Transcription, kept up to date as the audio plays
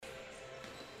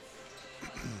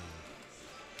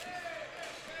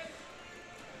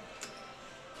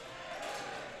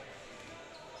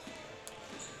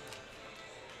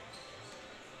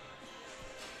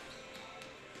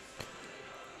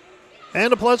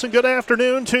And a pleasant good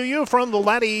afternoon to you from the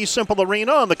Laddie Simple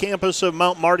Arena on the campus of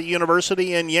Mount Marty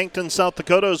University in Yankton, South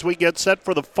Dakota, as we get set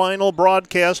for the final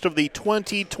broadcast of the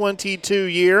 2022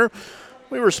 year.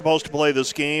 We were supposed to play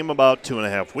this game about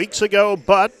 2.5 weeks ago,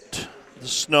 but the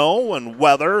snow and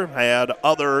weather had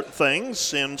other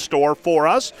things in store for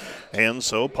us, and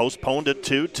so postponed it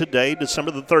to today,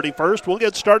 December the 31st. We'll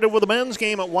get started with the men's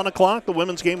game at 1 o'clock. The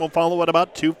women's game will follow at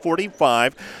about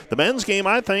 2:45. The men's game,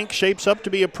 I think, shapes up to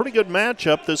be a pretty good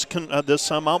matchup. This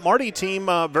Mount Marty team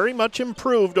very much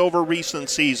improved over recent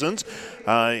seasons,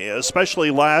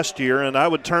 especially last year, and I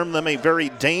would term them a very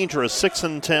dangerous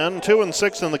 6-10,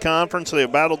 2-6 in the conference. They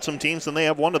have battled some teams, and they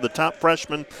have one of the top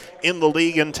freshmen in the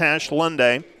league in Tash Lunday.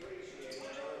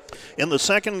 In the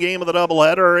second game of the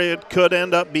doubleheader, it could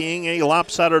end up being a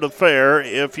lopsided affair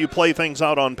if you play things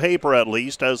out on paper, at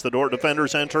least, as the Dordt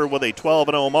Defenders enter with a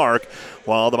 12-0 mark,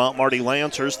 while the Mount Marty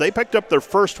Lancers, they picked up their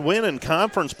first win in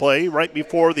conference play right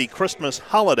before the Christmas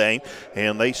holiday,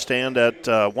 and they stand at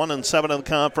 1-7 in the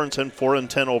conference and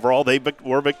 4-10 overall. They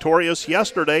were victorious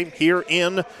yesterday here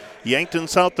in Yankton,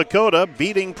 South Dakota,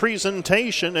 beating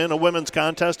Presentation in a women's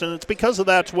contest, and it's because of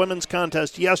that women's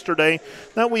contest yesterday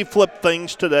that we flipped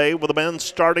things today with the men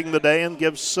starting the day, and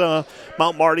gives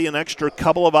Mount Marty an extra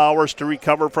couple of hours to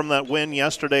recover from that win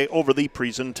yesterday over the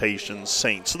Presentation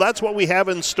Saints. So that's what we have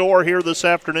in store here this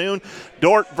afternoon.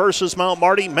 Dordt versus Mount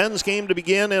Marty, men's game to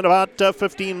begin in about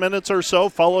 15 minutes or so,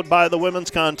 followed by the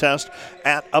women's contest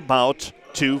at about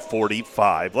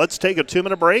 2:45. Let's take a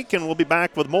 2-minute break, and we'll be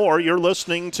back with more. You're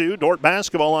listening to Dordt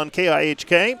Basketball on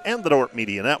KIHK and the Dordt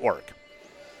Media Network.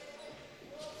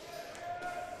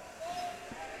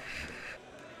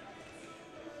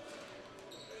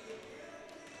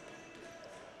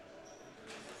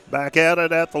 Back at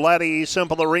it at the Laddie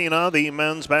Simple Arena, the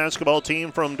men's basketball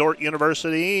team from Dordt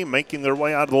University making their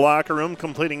way out of the locker room,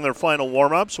 completing their final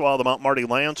warm-ups, while the Mount Marty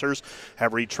Lancers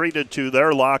have retreated to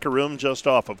their locker room just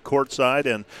off of courtside,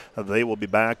 and they will be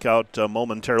back out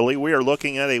momentarily. We are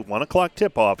looking at a 1 o'clock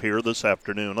tip-off here this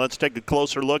afternoon. Let's take a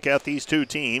closer look at these two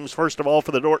teams. First of all,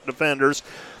 for the Dordt Defenders,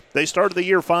 they started the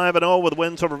year 5-0 with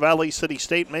wins over Valley City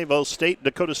State, Mayville State,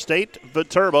 Dakota State,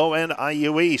 Viterbo, and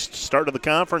IU East. Started the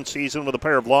conference season with a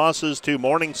pair of losses to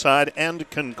Morningside and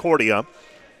Concordia.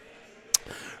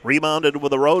 Rebounded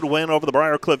with a road win over the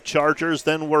Briarcliff Chargers,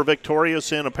 then were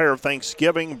victorious in a pair of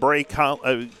Thanksgiving break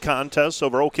contests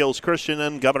over Oak Hills Christian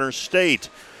and Governor State.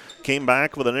 Came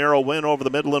back with a narrow win over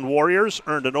the Midland Warriors,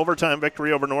 earned an overtime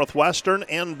victory over Northwestern,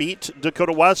 and beat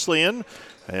Dakota Wesleyan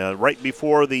right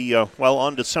before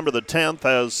on December the 10th,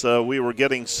 as we were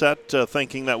getting set,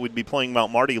 thinking that we'd be playing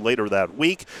Mount Marty later that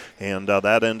week, and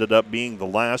that ended up being the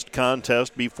last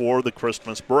contest before the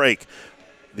Christmas break.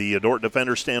 The Dordt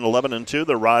Defenders stand 11-2.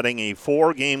 They're riding a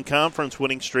 4-game conference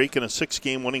winning streak and a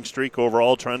 6-game winning streak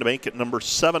overall, trying to make it number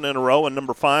 7 in a row and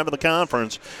number 5 in the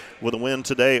conference with a win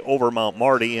today over Mount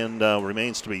Marty, and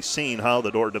remains to be seen how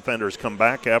the Dordt Defenders come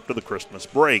back after the Christmas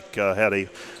break. Had a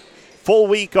full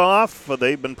week off.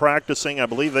 They've been practicing. I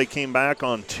believe they came back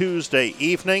on Tuesday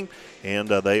evening, and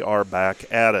they are back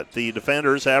at it. The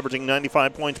Defenders averaging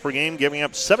 95 points per game, giving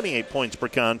up 78 points per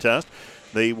contest.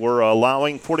 They were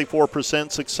allowing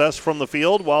 44% success from the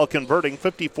field while converting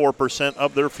 54%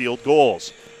 of their field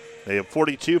goals. They have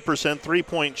 42%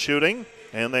 three-point shooting,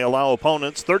 and they allow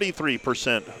opponents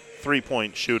 33%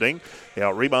 three-point shooting. They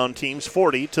out-rebound teams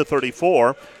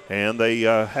 40-34, and they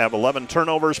have 11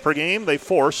 turnovers per game. They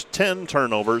force 10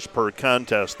 turnovers per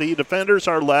contest. The Defenders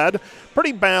are led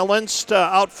pretty balanced.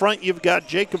 Out front, you've got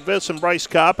Jacob Viss and Bryce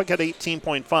Kopic at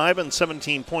 18.5 and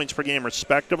 17 points per game,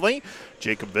 respectively.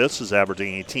 Jacob Viss is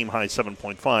averaging a team-high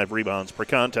 7.5 rebounds per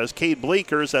contest. Cade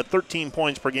Bleeker is at 13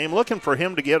 points per game. Looking for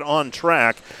him to get on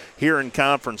track here in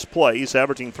conference play. He's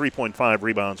averaging 3.5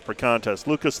 rebounds per contest.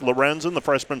 Lucas Lorenzen, the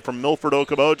freshman from Milford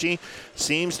Okoboji,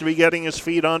 seems to be getting his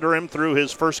feet under him through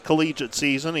his first collegiate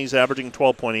season. He's averaging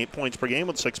 12.8 points per game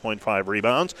with 6.5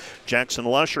 rebounds. Jackson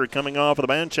Lusher coming off of the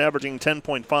bench, averaging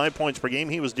 10.5 points per game.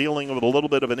 He was dealing with a little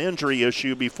bit of an injury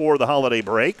issue before the holiday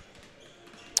break.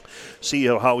 See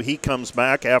how he comes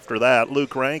back after that.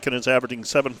 Luke Rankin is averaging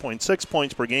 7.6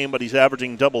 points per game, but he's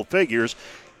averaging double figures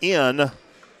in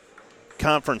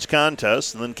conference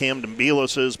contests. And then Camden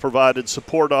Belis has provided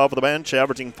support off the bench,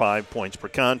 averaging 5 points per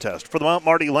contest. For the Mount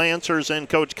Marty Lancers and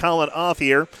Coach Colin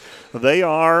Othier, they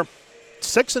are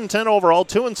 6-10 overall,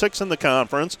 2-6 in the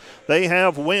conference. They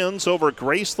have wins over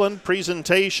Graceland,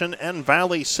 Presentation, and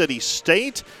Valley City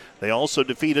State. They also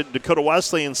defeated Dakota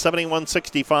Wesleyan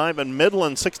 71-65 and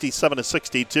Midland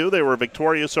 67-62. They were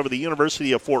victorious over the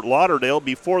University of Fort Lauderdale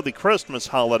before the Christmas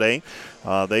holiday.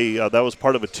 That was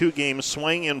part of a 2-game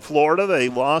swing in Florida. They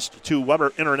lost to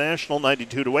Weber International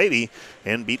 92-80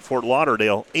 and beat Fort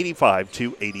Lauderdale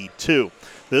 85-82.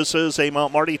 This is a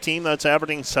Mount Marty team that's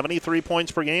averaging 73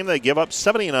 points per game. They give up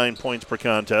 79 points per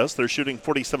contest. They're shooting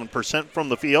 47% from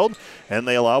the field, and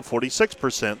they allow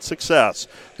 46% success.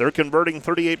 They're converting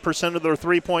 38% of their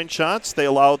three-point shots. They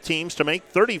allow teams to make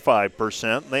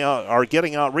 35%. They are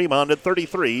getting out-rebounded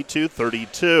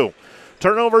 33-32.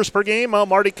 Turnovers per game, Mount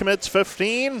Marty commits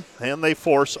 15, and they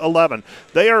force 11.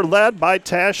 They are led by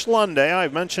Tash Lunday.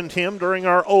 I've mentioned him during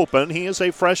our open. He is a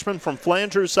freshman from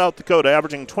Flanders, South Dakota,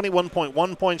 averaging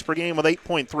 21.1 points per game with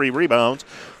 8.3 rebounds.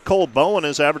 Cole Bowen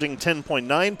is averaging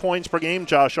 10.9 points per game.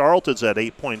 Josh Arlt is at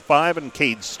 8.5, and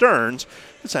Cade Stearns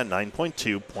is at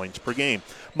 9.2 points per game.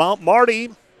 Mount Marty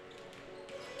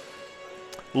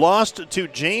lost to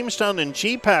Jamestown in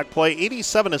GPAC play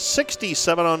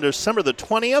 87-67 on December the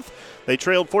 20th. They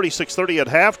trailed 46-30 at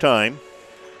halftime.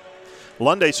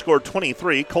 Lunday scored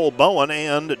 23. Cole Bowen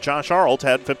and Josh Arlt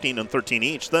had 15 and 13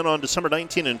 each. Then on December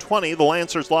 19 and 20, the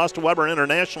Lancers lost to Weber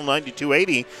International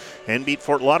 92-80 and beat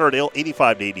Fort Lauderdale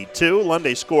 85-82.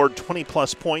 Lunday scored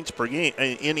 20-plus points per game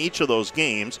in each of those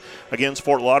games. Against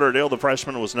Fort Lauderdale, the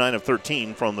freshman was 9 of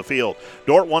 13 from the field.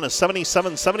 Dordt won a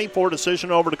 77-74 decision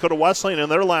over Dakota Wesleyan in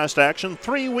their last action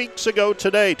 3 weeks ago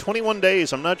today. 21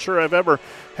 days. I'm not sure I've ever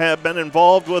have been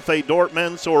involved with a Dordt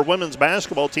men's or women's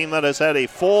basketball team that has had a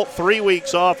full 3 weeks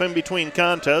off in between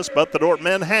contests, but the Dordt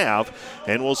men have,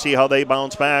 and we'll see how they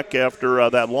bounce back after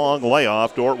that long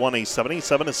layoff. Dordt won a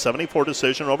 77-74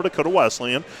 decision over Dakota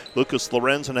Wesleyan. Lucas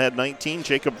Lorenzen had 19,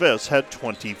 Jacob Viss had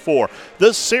 24.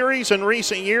 This series in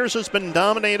recent years has been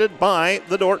dominated by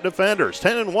the Dordt defenders.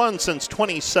 10-1 since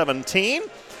 2017.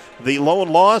 The lone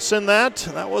loss in that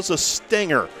was a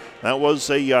stinger. That was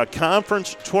a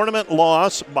conference tournament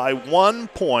loss by 1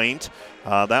 point.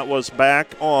 That was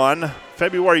back on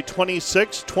February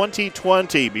 26,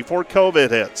 2020, before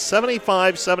COVID hit.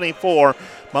 75-74,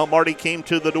 Mount Marty came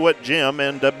to the DeWitt Gym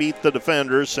and beat the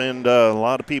defenders, and a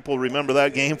lot of people remember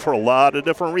that game for a lot of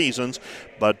different reasons,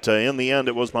 but in the end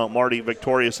it was Mount Marty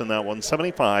victorious in that one,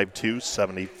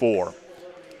 75-74.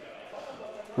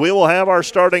 We will have our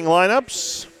starting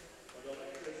lineups.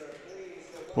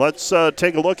 Let's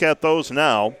take a look at those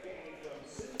now.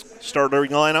 Starting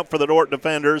lineup for the Dordt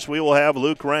defenders, we will have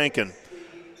Luke Rankin.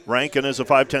 Rankin is a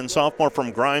 5'10 sophomore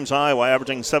from Grimes, Iowa,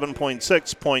 averaging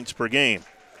 7.6 points per game.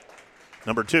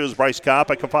 Number 2 is Bryce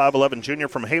Kopic, a 5'11 junior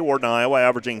from Hayward, Iowa,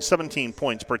 averaging 17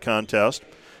 points per contest.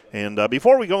 And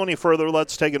before we go any further,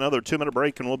 let's take another 2-minute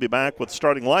break, and we'll be back with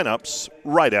starting lineups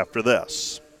right after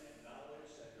this.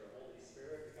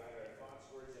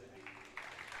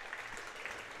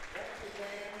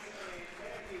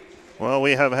 Well,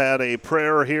 we have had a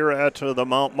prayer here at the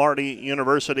Mount Marty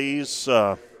University's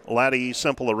Laddie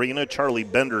Semple Arena, Charlie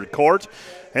Bender Court,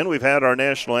 and we've had our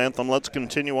national anthem. Let's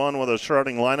continue on with our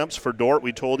starting lineups for Dordt.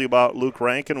 We told you about Luke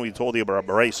Rankin. We told you about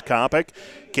Bryce Kopic.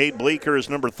 Cade Bleeker is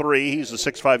number 3. He's a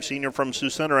 6'5 senior from Sioux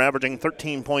Center, averaging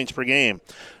 13 points per game.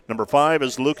 Number 5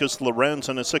 is Lucas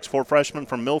Lorenzen, a 6'4 freshman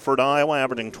from Milford, Iowa,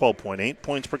 averaging 12.8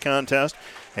 points per contest.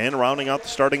 And rounding out the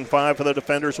starting 5 for the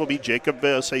defenders will be Jacob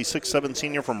Viss, a 6'7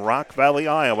 senior from Rock Valley,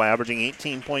 Iowa, averaging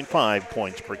 18.5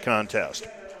 points per contest.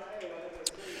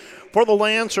 For the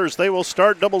Lancers, they will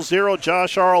start 0-0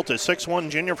 Josh Arlt, a 6'1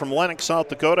 junior from Lenox, South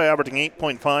Dakota, averaging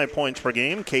 8.5 points per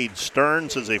game. Cade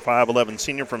Stearns is a 5'11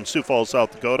 senior from Sioux Falls,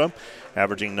 South Dakota,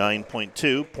 averaging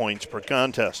 9.2 points per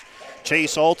contest.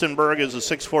 Chase Altenberg is a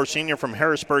 6'4 senior from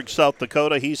Harrisburg, South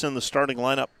Dakota. He's in the starting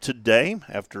lineup today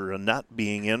after not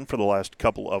being in for the last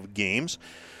couple of games.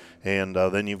 And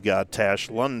then you've got Tash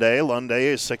Lunday. Lunday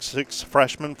is a 6'6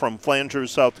 freshman from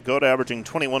Flanders, South Dakota, averaging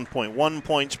 21.1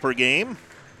 points per game.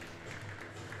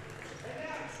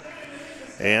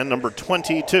 And number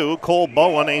 22, Cole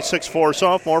Bowen, a 6'4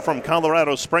 sophomore from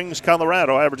Colorado Springs,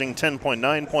 Colorado, averaging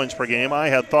 10.9 points per game. I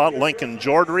had thought Lincoln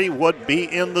Jordry would be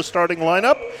in the starting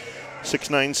lineup.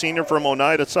 6'9 senior from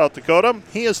Oneida, South Dakota.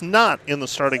 He is not in the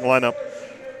starting lineup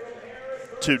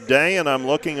today, and I'm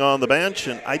looking on the bench,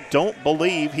 and I don't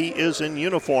believe he is in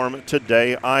uniform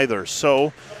today either.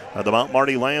 So the Mount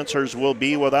Marty Lancers will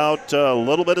be without a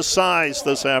little bit of size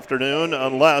this afternoon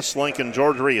unless Lincoln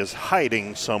Jordry is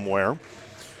hiding somewhere.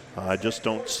 I just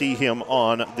don't see him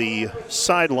on the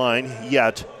sideline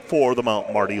yet for the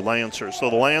Mount Marty Lancers. So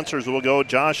the Lancers will go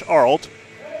Josh Arlt,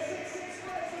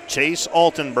 Chase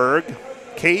Altenberg,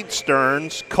 Cade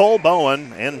Stearns, Cole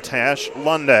Bowen, and Tash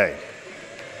Lunday.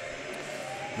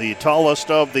 The tallest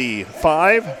of the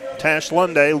 5, Tash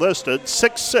Lunday listed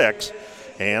 6'6",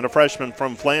 and a freshman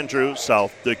from Flandreau,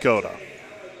 South Dakota.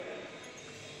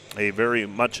 A very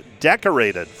much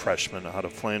decorated freshman out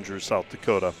of Flandreau, South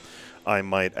Dakota, I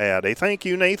might add. A thank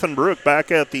you, Nathan Brook,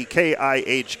 back at the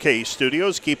KIHK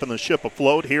studios, keeping the ship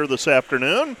afloat here this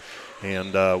afternoon.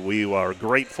 And we are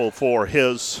grateful for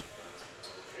his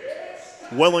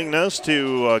willingness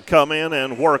to come in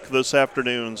and work this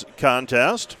afternoon's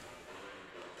contest.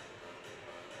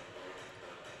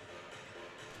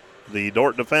 The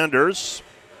Dordt defenders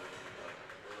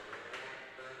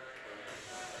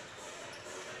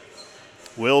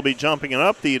will be jumping it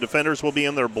up. The defenders will be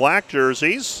in their black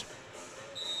jerseys.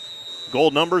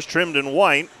 Gold numbers trimmed in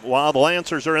white, while the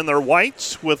Lancers are in their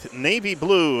whites with navy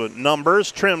blue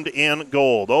numbers trimmed in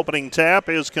gold. Opening tap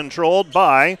is controlled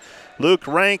by Luke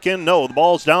Rankin. No, the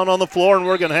ball's down on the floor, and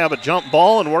we're going to have a jump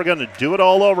ball, and we're going to do it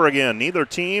all over again. Neither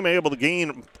team able to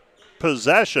gain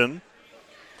possession.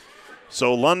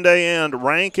 So Lunday and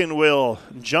Rankin will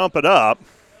jump it up.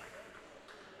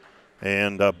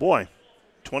 And, boy,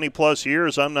 20-plus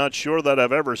years, I'm not sure that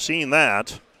I've ever seen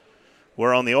that.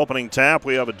 Where on the opening tap,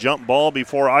 we have a jump ball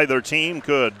before either team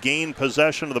could gain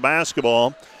possession of the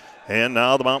basketball. And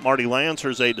now the Mount Marty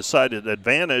Lancers, a decided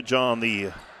advantage on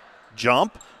the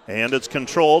jump, and it's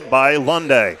controlled by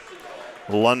Lunday.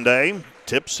 Lunday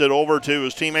tips it over to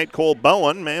his teammate Cole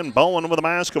Bowen. Man, Bowen with the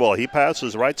basketball. He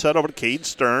passes right side over to Cade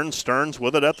Stearns. Stearns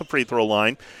with it at the free throw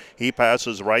line. He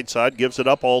passes right side, gives it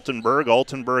up Altenberg.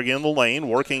 Altenberg in the lane,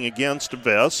 working against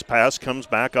Viss. Pass comes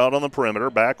back out on the perimeter,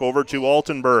 back over to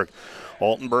Altenberg.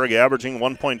 Altenberg averaging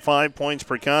 1.5 points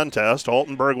per contest.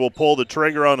 Altenberg will pull the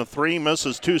trigger on a three,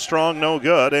 misses too strong, no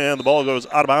good, and the ball goes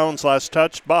out of bounds, last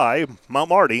touched by Mount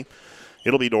Marty.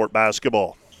 It'll be Dordt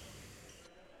basketball.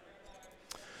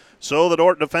 So the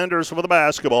Dordt defenders with the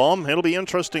basketball. It'll be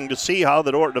interesting to see how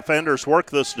the Dordt defenders work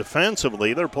this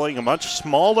defensively. They're playing a much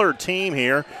smaller team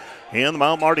here in the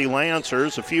Mount Marty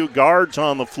Lancers. A few guards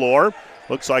on the floor.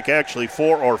 Looks like actually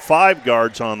 4 or 5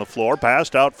 guards on the floor.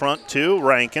 Passed out front to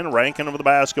Rankin. Rankin with the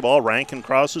basketball. Rankin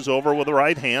crosses over with the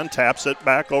right hand. Taps it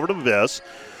back over to Viss.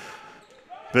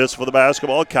 Viss with the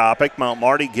basketball. Kopic. Mount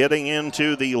Marty getting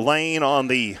into the lane on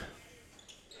the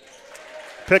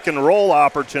pick and roll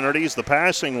opportunities, the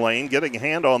passing lane, getting a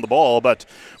hand on the ball, but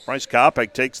Bryce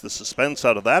Kopic takes the suspense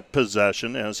out of that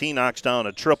possession as he knocks down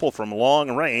a triple from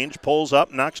long range, pulls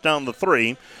up, knocks down the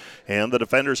three, and the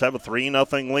defenders have a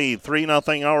 3-0 lead.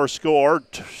 3-0 our score.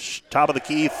 Top of the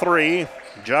key three,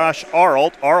 Josh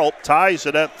Arlt. Arlt ties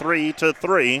it at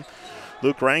 3-3.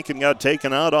 Luke Rankin got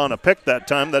taken out on a pick that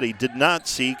time that he did not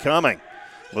see coming.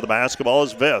 With the basketball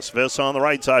is Viss. Viss on the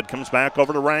right side comes back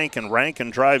over to Rankin.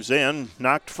 Rankin drives in,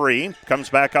 knocked free. Comes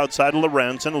back outside to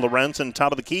Lorenzen. Lorenzen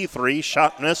top of the key three.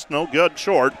 Shot missed, no good,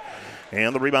 short.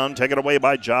 And the rebound taken away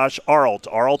by Josh Arlt.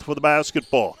 Arlt with the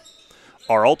basketball.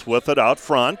 Arlt with it out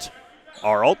front.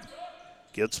 Arlt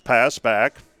gets passed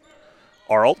back.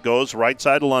 Arlt goes right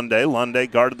side to Lunday. Lunday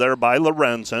guarded there by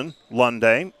Lorenzen.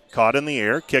 Lunday caught in the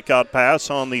air. Kick out pass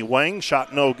on the wing.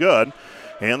 Shot no good.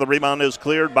 And the rebound is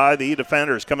cleared by the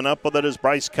defenders. Coming up with it is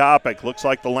Bryce Kopic. Looks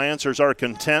like the Lancers are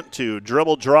content to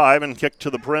dribble, drive, and kick to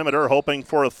the perimeter, hoping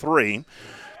for a three.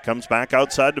 Comes back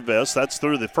outside to Viss. That's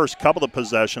through the first couple of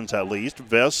possessions at least.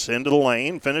 Viss into the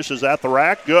lane, finishes at the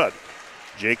rack. Good.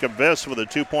 Jacob Viss with a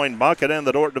 2-point bucket, and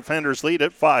the Dordt defenders lead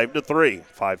at 5-3.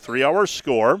 5-3 our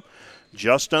score.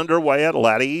 Just underway at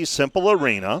Laddie Simple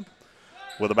Arena.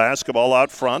 With the basketball out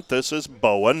front, this is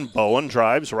Bowen. Bowen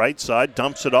drives right side,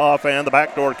 dumps it off, and the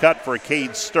backdoor cut for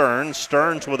Cade Stearns.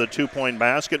 Stearns with a 2-point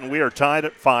basket, and we are tied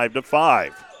at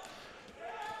 5-5.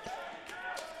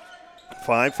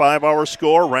 5-5 our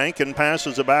score. Rankin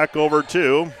passes it back over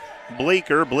to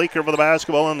Bleeker. Bleeker with the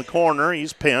basketball in the corner.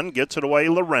 He's pinned, gets it away,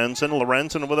 Lorenzen.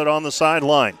 Lorenzen with it on the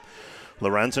sideline.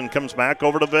 Lorenzen comes back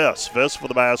over to Viss. Viss with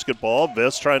the basketball.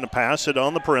 Viss trying to pass it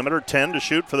on the perimeter. 10 to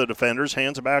shoot for the defenders.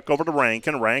 Hands it back over to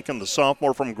Rankin. Rankin, the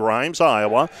sophomore from Grimes,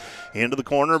 Iowa. Into the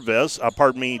corner, Viss. To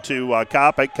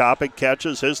Kopic. Kopic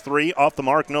catches his three. Off the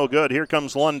mark, no good. Here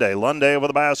comes Lunday. Lunday with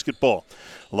the basketball.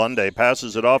 Lunday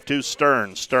passes it off to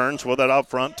Stearns. Stearns with it out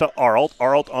front to Arlt.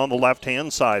 Arlt on the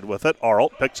left-hand side with it.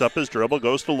 Arlt picks up his dribble,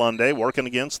 goes to Lunday, working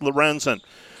against Lorenzen.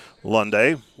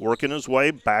 Lunday working his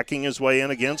way, backing his way in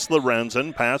against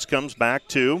Lorenzen. Pass comes back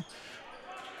to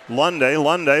Lunday.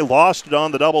 Lunday lost it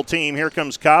on the double team. Here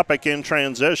comes Kopic in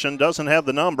transition. Doesn't have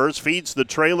the numbers. Feeds the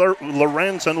trailer.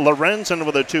 Lorenzen. Lorenzen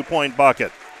with a 2-point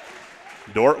bucket.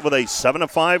 Dordt with a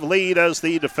 7-5 lead as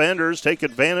the defenders take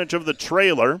advantage of the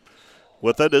trailer.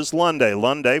 With it is Lunday.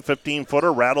 Lunday,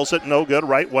 15-footer, rattles it, no good.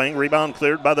 Right wing, rebound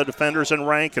cleared by the defenders and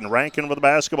Rankin. Rankin with the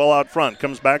basketball out front.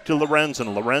 Comes back to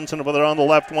Lorenzen. Lorenzen with it on the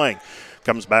left wing.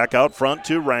 Comes back out front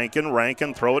to Rankin.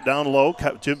 Rankin throw it down low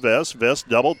to Viss. Viss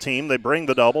double team. They bring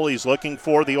the double. He's looking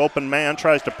for the open man.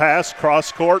 Tries to pass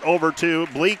cross court over to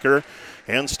Bleeker.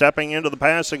 And stepping into the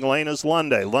passing lane is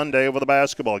Lunday. Lunday with the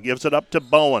basketball. Gives it up to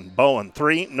Bowen. Bowen,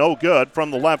 three, no good from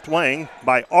the left wing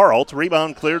by Arlt.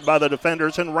 Rebound cleared by the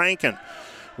defenders and Rankin.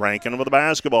 Rankin with the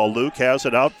basketball. Luke has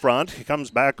it out front. He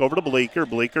comes back over to Bleeker.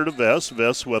 Bleeker to Viss.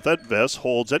 Viss with it. Viss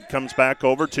holds it. Comes back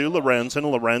over to Lorenzen.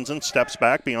 Lorenzen steps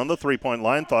back beyond the three-point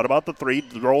line. Thought about the three.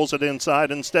 Rolls it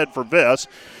inside instead for Viss.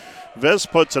 Viss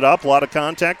puts it up. A lot of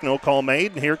contact. No call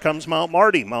made. And here comes Mount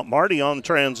Marty. Mount Marty on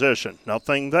transition.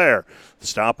 Nothing there.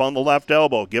 Stop on the left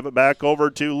elbow. Give it back over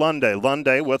to Lunday.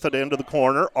 Lunday with it into the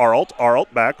corner. Arlt.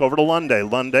 Arlt back over to Lunday.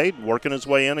 Lunday working his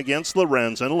way in against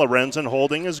Lorenzen. Lorenzen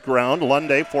holding his ground.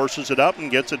 Lunday forces it up and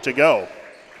gets it to go.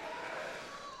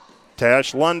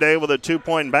 Tash Lunday with a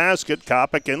two-point basket.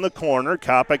 Kopic in the corner.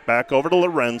 Kopic back over to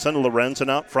Lorenzen. Lorenzen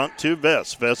out front to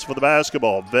Viss. Viss for the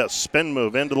basketball. Viss spin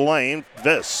move into the lane.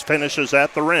 Viss finishes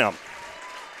at the rim.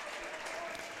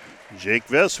 Jake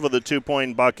Viss with a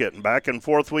two-point bucket. And back and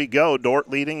forth we go.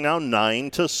 Dordt leading now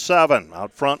 9-7.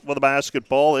 Out front with the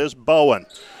basketball is Bowen.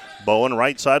 Bowen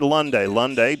right side Lunday.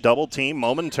 Lunday double team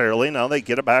momentarily. Now they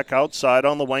get it back outside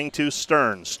on the wing to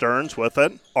Stearns. Stearns with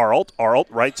it. Arlt. Arlt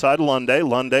right side Lunday.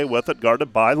 Lunday with it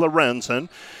guarded by Lorenzen.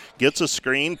 Gets a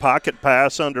screen, pocket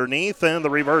pass underneath, and the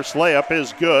reverse layup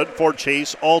is good for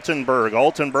Chase Altenberg.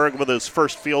 Altenberg with his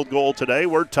first field goal today.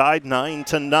 We're tied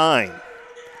 9-9.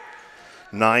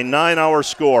 9-9 our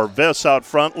score. Viss out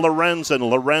front. Lorenzen.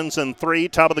 Lorenzen three.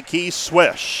 Top of the key.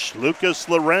 Swish. Lucas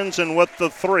Lorenzen with the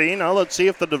three. Now let's see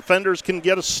if the defenders can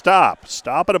get a stop.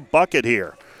 Stop at a bucket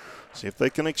here. See if they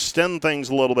can extend things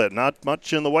a little bit. Not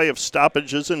much in the way of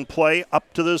stoppages in play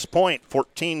up to this point.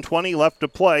 14:20 left to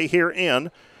play here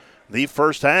in the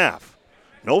first half.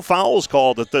 No fouls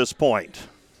called at this point.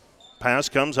 Pass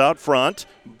comes out front.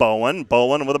 Bowen.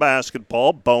 Bowen with a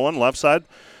basketball. Bowen left side.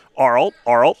 Arlt.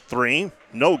 Arlt three.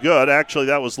 No good. Actually,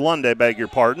 that was Lunday, beg your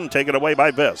pardon. Taken away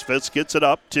by Viss. Viss gets it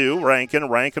up to Rankin.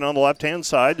 Rankin on the left-hand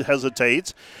side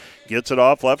hesitates. Gets it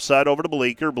off left side over to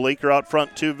Bleeker. Bleeker out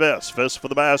front to Viss. Viss for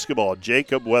the basketball.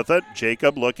 Jacob with it.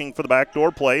 Jacob looking for the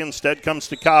backdoor play. Instead comes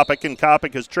to Kopic, and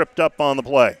Kopic is tripped up on the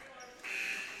play.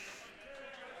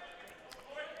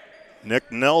 Nick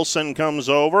Nelson comes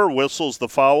over, whistles the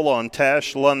foul on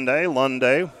Tash Lunday.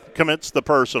 Lunday commits the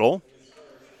personal.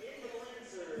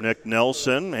 Nick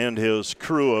Nelson and his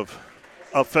crew of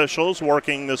officials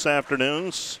working this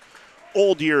afternoon's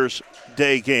Old Year's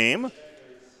Day game.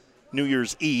 New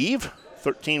Year's Eve.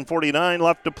 13:49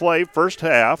 left to play, first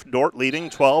half. Dordt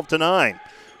leading 12-9.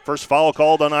 First foul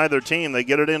called on either team. They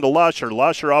get it into Lusher.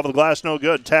 Lusher off the glass, no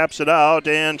good. Taps it out,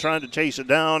 and trying to chase it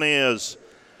down is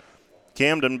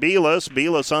Camden Belis.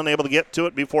 Belis unable to get to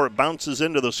it before it bounces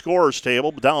into the scorer's table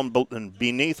down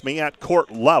beneath me at court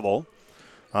level.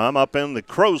 I'm up in the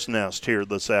crow's nest here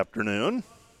this afternoon.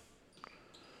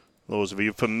 Those of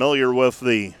you familiar with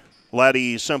the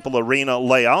Laddie Simple Arena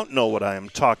layout know what I am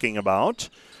talking about.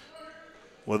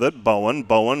 With it, Bowen.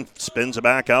 Bowen spins it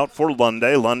back out for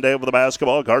Lunday. Lunday with the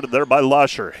basketball, guarded there by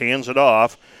Lusher. Hands it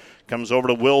off. Comes over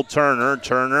to Will Turner.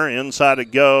 Turner, inside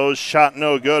it goes. Shot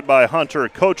no good by Hunter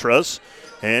Kotras.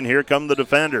 And here come the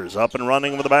defenders. Up and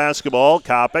running with the basketball.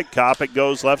 Kopic. Kopic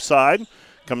goes left side.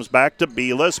 Comes back to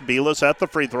Belis. Belis at the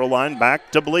free throw line.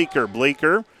 Back to Bleeker.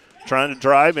 Bleeker trying to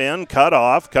drive in. Cut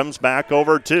off. Comes back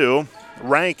over to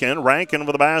Rankin. Rankin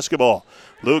with the basketball.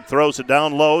 Luke throws it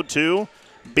down low to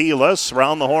Belis.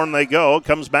 Round the horn they go.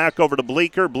 Comes back over to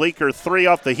Bleeker. Bleeker three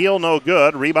off the heel. No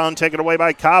good. Rebound taken away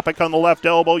by Kopic on the left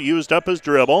elbow. Used up his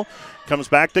dribble. Comes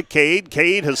back to Cade.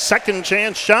 Cade, his second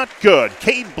chance shot. Good.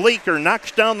 Cade Bleeker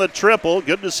knocks down the triple.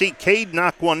 Good to see Cade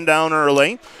knock one down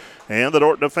early. And the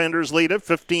Dordt defenders lead it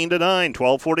 15-9.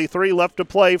 12:43 left to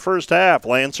play first half.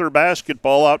 Lancer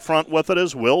basketball out front with it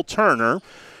is Will Turner.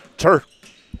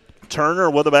 Turner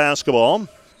with the basketball.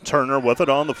 Turner with it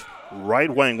on the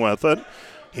right wing with it.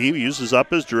 He uses up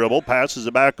his dribble, passes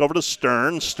it back over to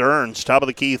Stearns. Stearns, top of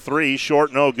the key three,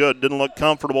 short, no good. Didn't look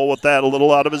comfortable with that, a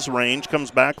little out of his range.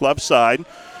 Comes back left side.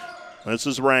 This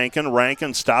is Rankin.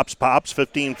 Rankin stops, pops,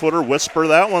 15-footer. Whisper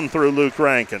that one through Luke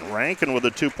Rankin. Rankin with a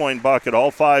two-point bucket.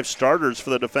 All five starters for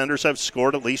the defenders have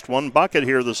scored at least one bucket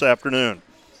here this afternoon.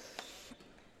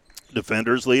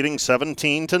 Defenders leading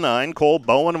 17-9. Cole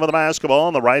Bowen with the basketball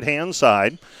on the right-hand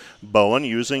side. Bowen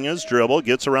using his dribble,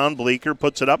 gets around Bleeker,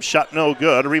 puts it up, shot no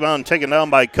good. Rebound taken down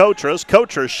by Kotras.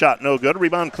 Kotras shot no good.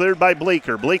 Rebound cleared by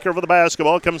Bleeker. Bleeker with the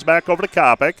basketball, comes back over to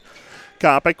Kopic.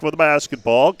 Kopic with the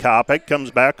basketball. Kopic comes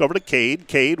back over to Cade.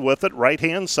 Cade with it,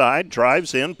 right-hand side,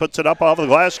 drives in, puts it up off the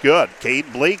glass. Good.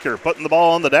 Cade Bleeker putting the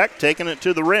ball on the deck, taking it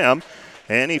to the rim,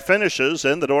 and he finishes,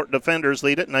 and the Dordt defenders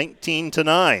lead it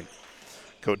 19-9.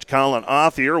 Coach Colin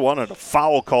Othier wanted a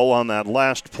foul call on that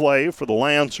last play for the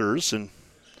Lancers, and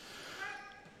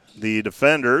the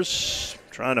defenders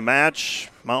trying to match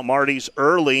Mount Marty's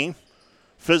early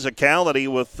physicality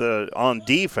with on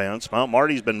defense. Mount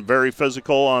Marty's been very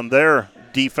physical on their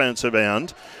defensive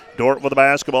end. Dordt with the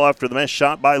basketball after the missed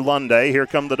shot by Lunday. Here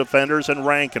come the defenders and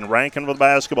Rankin. Rankin with the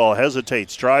basketball,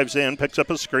 hesitates, drives in, picks up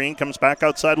a screen, comes back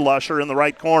outside Lusher in the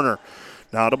right corner.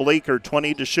 Now to Bleeker,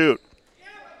 20 to shoot.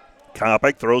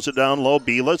 Kopic throws it down low.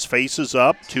 Bielis faces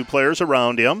up, two players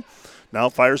around him. Now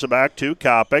fires it back to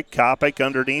Kopic. Kopic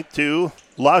underneath to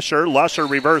Lusher. Lusher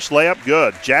reverse layup,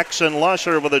 good. Jackson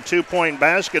Lusher with a 2-point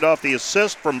basket off the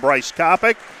assist from Bryce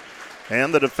Kopic.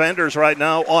 And the defenders right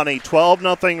now on a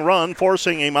 12-0 run,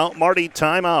 forcing a Mount Marty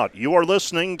timeout. You are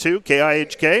listening to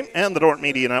KIHK and the Dordt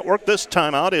Media Network. This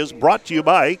timeout is brought to you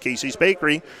by Casey's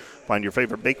Bakery. Find your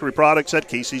favorite bakery products at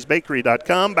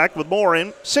caseysbakery.com. Back with more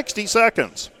in 60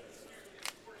 seconds.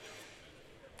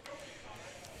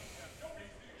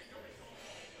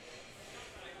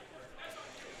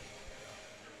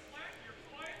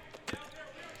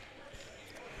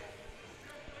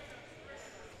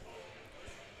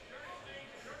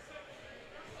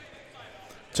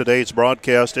 Today's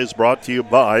broadcast is brought to you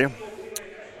by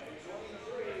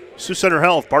Sioux Center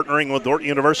Health, partnering with Dordt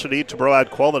University to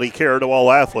provide quality care to all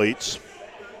athletes.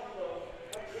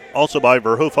 Also by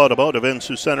Verhoof Automotive in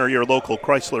Sioux Center, your local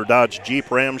Chrysler, Dodge, Jeep,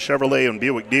 Ram, Chevrolet, and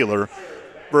Buick dealer.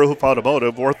 Verhoof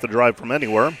Automotive, worth the drive from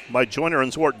anywhere. By Joyner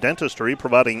and Zwart Dentistry,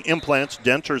 providing implants,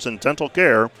 dentures, and dental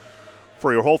care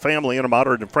for your whole family in a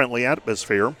modern and friendly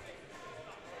atmosphere.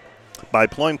 By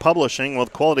Ployne Publishing,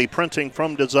 with quality printing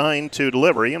from design to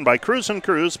delivery. And by Cruz &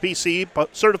 Cruz, PC,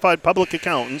 certified public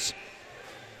accountants.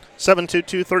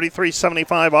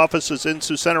 722-3375 offices in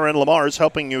Sioux Center and Lamar's,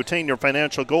 helping you attain your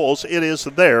financial goals. It is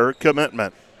their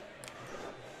commitment.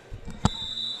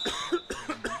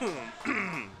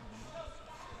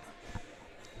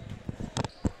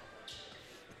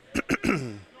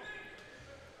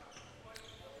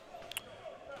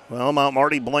 Well, Mount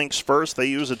Marty blinks first. They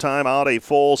use a timeout, a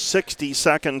full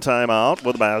 60-second timeout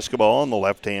with basketball on the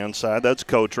left-hand side. That's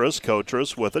Kotras.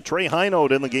 Kotras with a Trey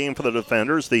Highnote in the game for the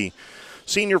defenders. The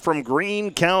senior from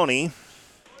Greene County.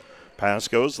 Pass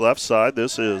goes left side.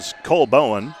 This is Cole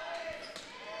Bowen.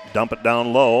 Dump it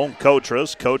down low.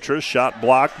 Kotras. Kotras shot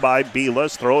blocked by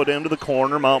Bielis. Throw it into the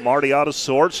corner. Mount Marty out of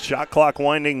sorts. Shot clock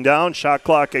winding down. Shot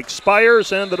clock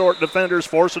expires, and the Dordt defenders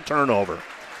force a turnover.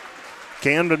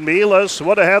 Camden Bielis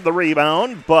would have had the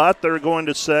rebound, but they're going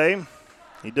to say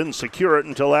he didn't secure it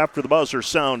until after the buzzer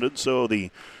sounded, so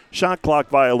the shot clock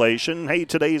violation. Hey,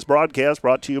 today's broadcast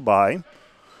brought to you by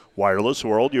Wireless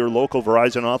World, your local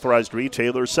Verizon authorized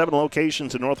retailer. 7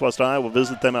 locations in Northwest Iowa.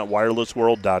 Visit them at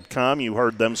wirelessworld.com. You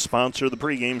heard them sponsor the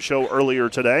pregame show earlier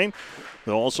today.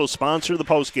 They'll also sponsor the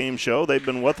postgame show. They've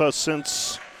been with us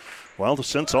since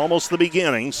almost the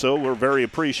beginning, so we're very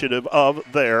appreciative of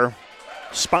their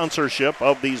sponsorship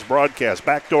of these broadcasts.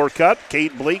 Backdoor cut,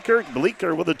 Cade Bleeker.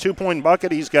 Bleeker with a 2-point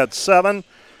bucket. He's got 7.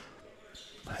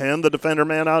 And the defender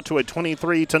man out to a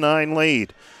 23-9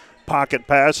 lead. Pocket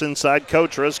pass inside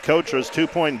Kotras. Kotras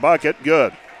 2-point bucket.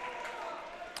 Good.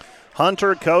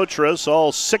 Hunter Kotras,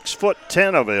 all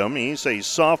 6'10" of him. He's a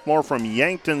sophomore from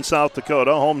Yankton, South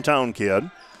Dakota, hometown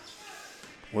kid.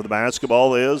 With the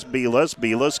basketball is Bielis.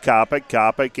 Bielis, Kopic.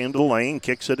 Kopic into the lane.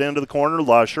 Kicks it into the corner.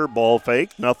 Lusher, ball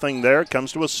fake. Nothing there.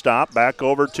 Comes to a stop. Back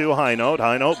over to Highnote.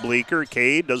 Highnote, Bleeker.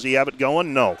 Cade, does he have it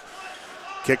going? No.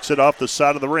 Kicks it off the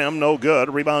side of the rim. No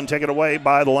good. Rebound taken away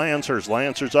by the Lancers.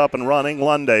 Lancers up and running.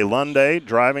 Lunday. Lunday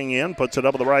driving in. Puts it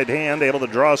up with the right hand. Able to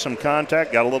draw some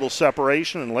contact. Got a little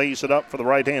separation and lays it up for the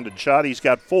right-handed shot. He's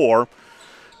got 4.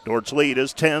 Dordt's lead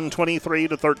is 10,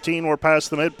 23-13. We're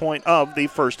past the midpoint of the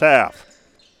first half.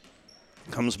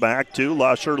 Comes back to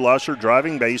Lusher. Lusher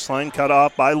driving baseline, cut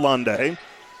off by Lunday.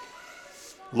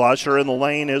 Lusher in the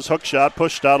lane, his hook shot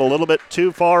pushed out a little bit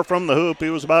too far from the hoop. He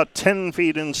was about 10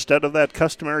 feet instead of that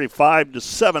customary 5 to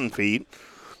 7 feet.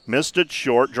 Missed it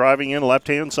short, driving in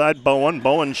left-hand side, Bowen.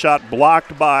 Bowen shot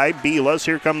blocked by Bielis.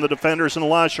 Here come the defenders and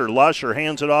Lusher. Lusher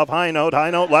hands it off Highnote.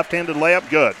 Highnote left-handed layup,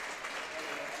 good.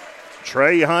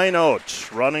 Trey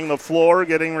Highnote running the floor,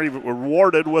 getting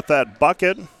rewarded with that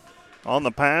bucket on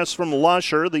the pass from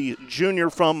Lusher, the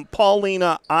junior from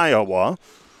Paulina, Iowa.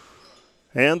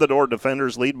 And the Dordt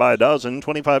defenders lead by a dozen,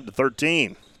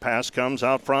 25-13. Pass comes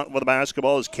out front with the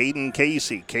basketball is Caden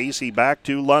Casey. Casey back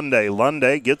to Lunday.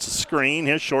 Lunday gets a screen.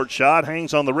 His short shot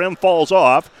hangs on the rim, falls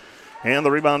off. And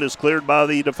the rebound is cleared by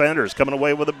the defenders. Coming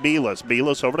away with it, Belis.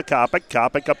 Belis over to Kopic.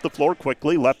 Kopic up the floor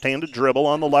quickly. Left-handed dribble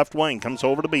on the left wing. Comes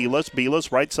over to Belis.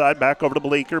 Belis right side back over to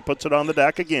Bleeker. Puts it on the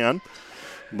deck again.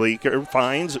 Bleeker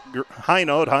finds high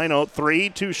note, three,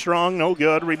 too strong, no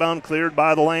good. Rebound cleared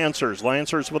by the Lancers.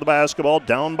 Lancers with the basketball,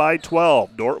 down by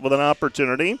 12. Dort with an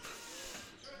opportunity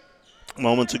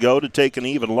moments ago to take an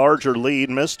even larger lead.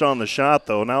 Missed on the shot,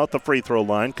 though. Now at the free throw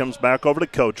line, comes back over to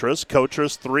Kotras.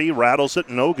 Kotras, three, rattles it,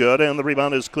 no good, and the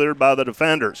rebound is cleared by the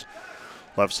defenders.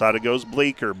 Left side it goes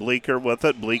Bleeker. Bleeker with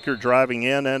it. Bleeker driving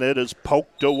in, and it is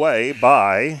poked away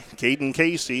by Caden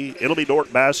Casey. It'll be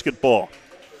Dort basketball.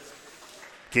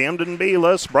 Camden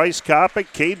Belis, Bryce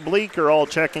Kopic, Cade Bleeker all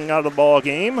checking out of the ball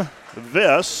game.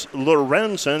 Viss,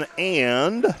 Lorenzen,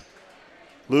 and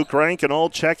Luke Rankin all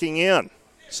checking in.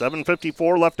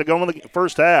 7:54 left to go in the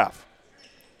first half.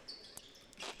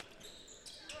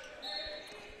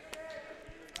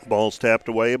 Ball's tapped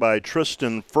away by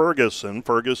Tristan Ferguson.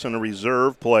 Ferguson, a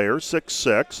reserve player,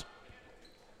 6'6".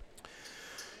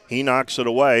 He knocks it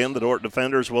away, and the Dort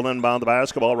defenders will inbound the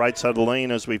basketball right side of the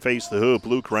lane as we face the hoop.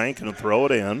 Luke Rankin will throw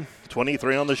it in.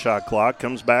 23 on the shot clock.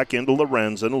 Comes back into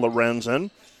Lorenzen.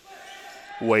 Lorenzen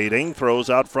waiting. Throws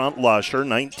out front Lusher.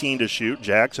 19 to shoot.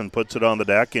 Jackson puts it on the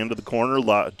deck into the corner to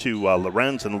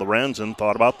Lorenzen. Lorenzen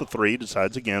thought about the three.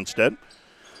 Decides against it.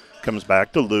 Comes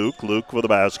back to Luke. Luke with the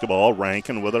basketball.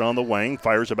 Rankin with it on the wing.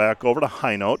 Fires it back over to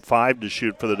High Note. 5 to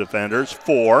shoot for the defenders.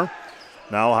 4.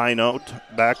 Now High Note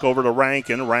back over to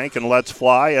Rankin. Rankin lets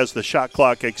fly as the shot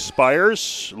clock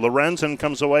expires. Lorenzen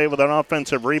comes away with an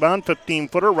offensive rebound.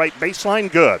 15-footer, right baseline,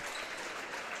 good.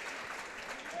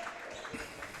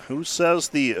 Who says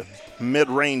the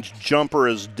mid-range jumper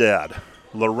is dead?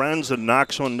 Lorenzen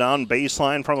knocks one down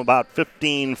baseline from about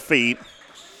 15 feet.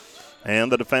 And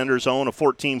the defenders own a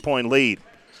 14-point lead.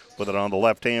 With it on the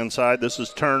left-hand side, this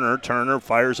is Turner. Turner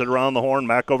fires it around the horn,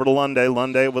 back over to Lunday.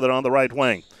 Lunday with it on the right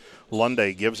wing.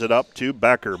 Lunday gives it up to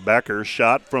Becker. Becker's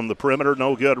shot from the perimeter,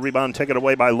 no good. Rebound taken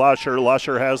away by Lusher.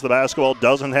 Lusher has the basketball,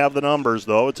 doesn't have the numbers,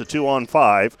 though. It's a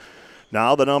 2-on-5.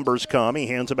 Now the numbers come. He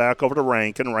hands it back over to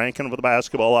Rankin. Rankin with the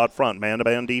basketball out front.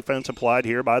 Man-to-man defense applied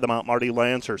here by the Mount Marty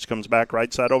Lancers. Comes back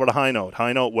right side over to High Note.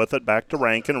 High Note with it, back to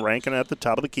Rankin. Rankin at the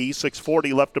top of the key.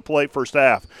 6:40 left to play first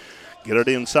half. Get it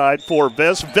inside for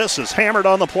Viss. Viss is hammered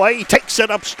on the play. He takes it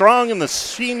up strong, and the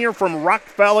senior from Rock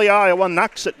Valley, Iowa,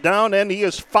 knocks it down, and he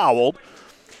is fouled.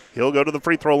 He'll go to the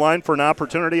free throw line for an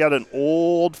opportunity at an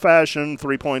old-fashioned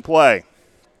three-point play.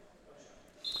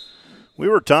 We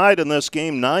were tied in this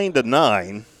game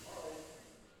 9-9.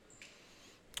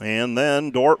 And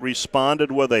then Dort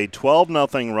responded with a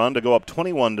 12-0 run to go up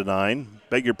 21-9.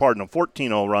 Beg your pardon, a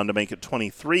 14-0 run to make it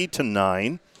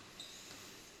 23-9.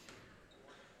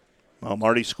 Well,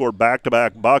 Marty scored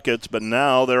back-to-back buckets, but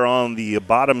now they're on the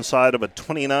bottom side of a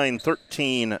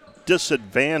 29-13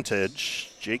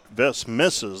 disadvantage. Jake Viss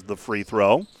misses the free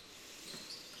throw.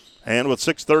 And with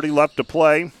 6:30 left to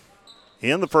play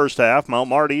in the first half, Mount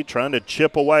Marty trying to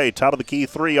chip away. Top of the key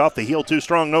three off the heel, too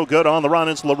strong, no good. On the run,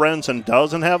 it's Lorenzen.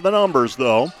 Doesn't have the numbers,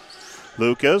 though.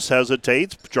 Lucas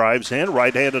hesitates, drives in,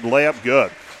 right-handed layup,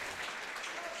 good.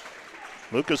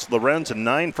 Lucas Lorenzen,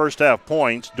 9 first-half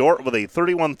points. Dort with a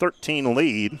 31-13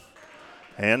 lead.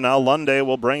 And now Lunday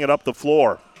will bring it up the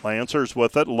floor. Lancers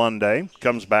with it. Lunday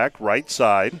comes back right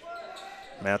side.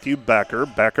 Matthew Becker.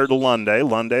 Becker to Lunday.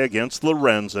 Lunday against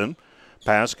Lorenzen.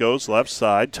 Pass goes left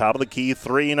side. Top of the key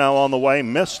three now on the way.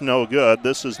 Miss, no good.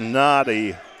 This is not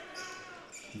a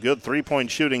good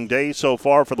three-point shooting day so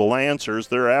far for the Lancers.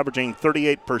 They're averaging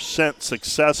 38%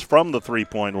 success from the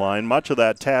three-point line. Much of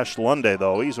that Tash Lunday,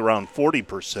 though. He's around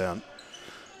 40%.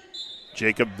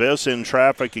 Jacob Viss in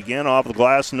traffic again off the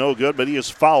glass. No good, but he is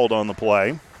fouled on the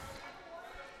play.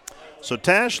 So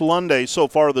Tash Lunday so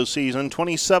far this season,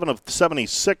 27 of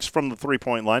 76 from the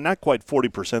three-point line. Not quite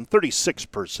 40%,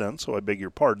 36%, so I beg your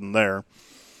pardon there.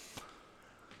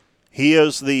 He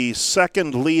is the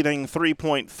second leading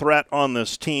three-point threat on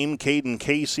this team. Caden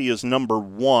Casey is number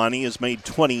 1. He has made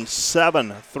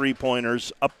 27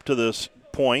 three-pointers up to this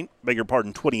point. Beg your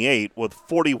pardon, 28 with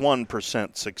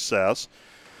 41% success.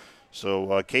 So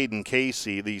Caden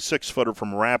Casey, the 6-footer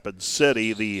from Rapid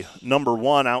City, the number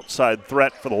 1 outside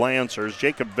threat for the Lancers.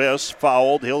 Jacob Viss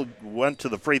fouled. He went to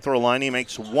the free throw line. He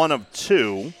makes 1 of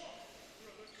 2.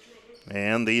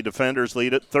 And the defenders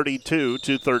lead it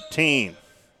 32-13.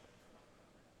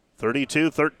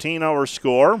 32-13 our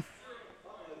score.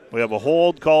 We have a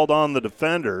hold called on the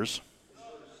defenders.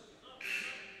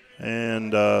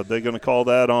 And they're going to call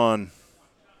that on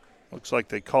Looks like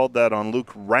they called that on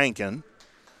Luke Rankin.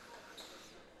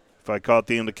 If I caught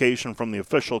the indication from the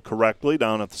official correctly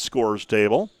down at the scorer's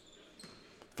table.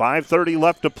 5:30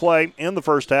 left to play in the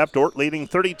first half. Dordt leading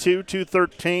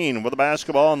 32-13 with the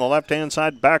basketball on the left-hand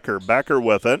side. Becker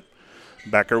with it.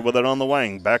 Becker with it on the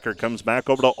wing. Becker comes back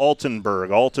over to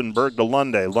Altenberg. Altenberg to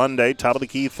Lunday. Lunday, top of the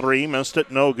key three. Missed it,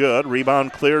 no good.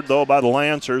 Rebound cleared, though, by the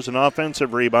Lancers. An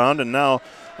offensive rebound, and now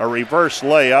a reverse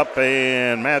layup.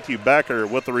 And Matthew Becker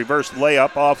with the reverse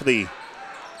layup off the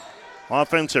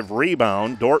offensive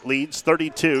rebound. Dordt leads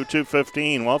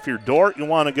 32-15. Well, if you're Dordt, you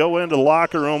want to go into the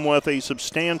locker room with a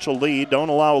substantial lead. Don't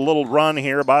allow a little run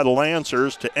here by the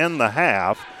Lancers to end the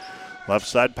half. Left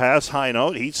side pass, high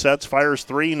note. He sets, fires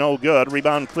three, no good.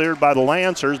 Rebound cleared by the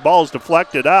Lancers. Ball's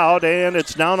deflected out, and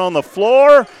it's down on the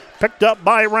floor. Picked up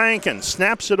by Rankin.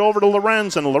 Snaps it over to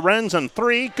Lorenzen. Lorenzen,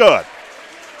 three, good.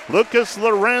 Lucas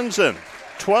Lorenzen,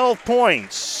 12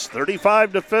 points.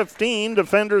 35-15.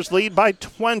 Defenders lead by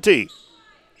 20.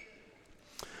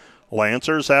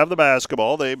 Lancers have the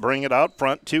basketball. They bring it out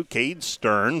front to Cade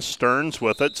Stearns. Stearns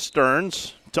with it.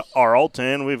 Stearns to Arlt,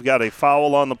 and we've got a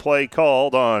foul on the play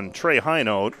called on Trey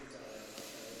Highnote.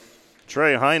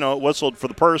 Trey Highnote whistled for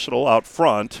the personal out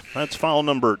front. That's foul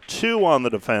number 2 on the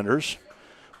defenders.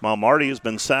 Mount Marty has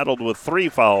been saddled with 3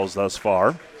 fouls thus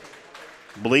far.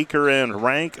 Bleeker and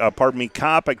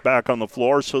Kopic back on the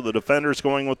floor, so the defenders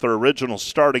going with their original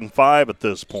starting 5 at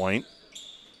this point.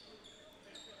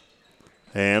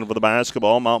 And with the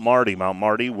basketball, Mount Marty. Mount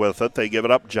Marty with it. They give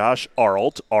it up. Josh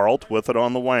Arlt. Arlt with it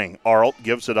on the wing. Arlt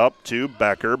gives it up to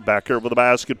Becker. Becker with the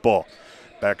basketball.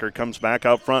 Becker comes back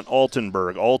out front.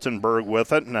 Altenberg. Altenberg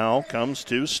with it. Now comes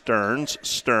to Stearns.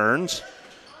 Stearns.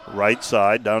 Right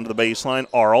side down to the baseline.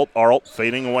 Arlt. Arlt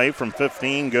fading away from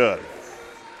 15. Good.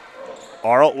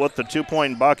 Arlt with the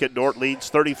 2-point bucket. Dordt leads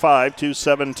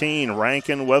 35-17.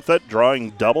 Rankin with it. Drawing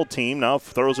double team. Now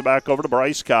throws it back over to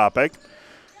Bryce Kopic.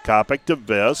 Kopic to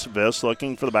Viss. Viss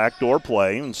looking for the backdoor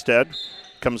play. Instead,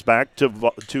 comes back to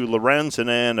Lorenzen,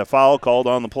 and a foul called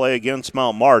on the play against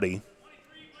Mount Marty.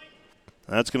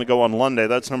 That's going to go on Lunday.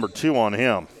 That's number 2 on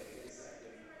him.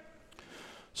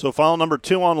 So foul number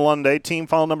 2 on Lunday. Team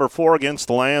foul number 4 against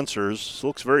the Lancers.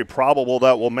 Looks very probable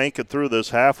that we'll make it through this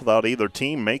half without either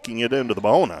team making it into the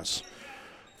bonus.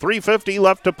 3:50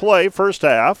 left to play first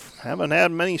half. Haven't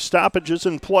had many stoppages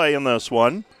in play in this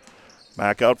one.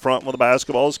 Back out front with the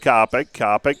basketball is Kopic.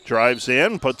 Kopic drives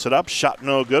in, puts it up. Shot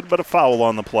no good, but a foul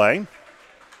on the play.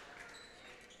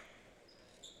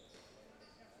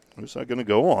 Who's that going to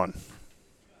go on?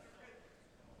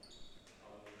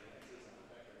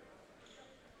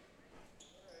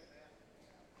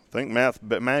 I think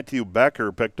Matthew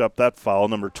Becker picked up that foul,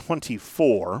 number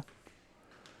 24.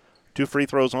 2 free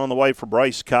throws on the way for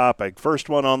Bryce Kopic. First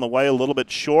one on the way, a little bit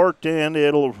short, and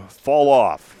it'll fall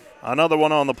off. Another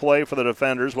one on the play for the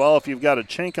defenders. Well, if you've got a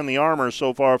chink in the armor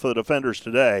so far for the defenders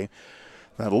today,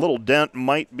 that little dent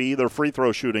might be their free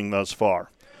throw shooting thus far.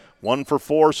 1 for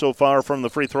 4 so far from the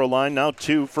free throw line, now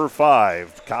 2 for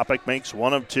 5. Kopic makes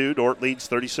 1 of 2. Dordt leads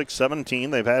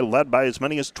 36-17. They've had led by as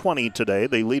many as 20 today.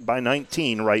 They lead by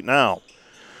 19 right now.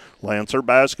 Lancer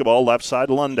basketball, left side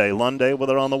Lunday. Lunday with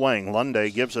it on the wing.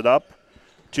 Lunday gives it up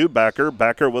to Becker.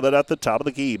 Becker with it at the top of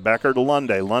the key. Becker to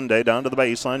Lunday. Lunday down to the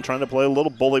baseline, trying to play a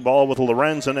little bully ball with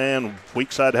Lorenzen, and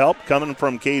weak side help coming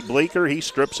from Cade Bleeker. He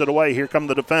strips it away. Here come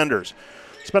the defenders.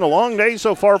 It's been a long day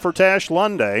so far for Tash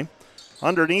Lunday.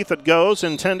 Underneath it goes,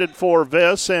 intended for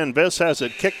Viss, and Viss has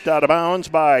it kicked out of bounds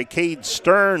by Cade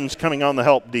Stearns coming on the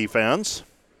help defense.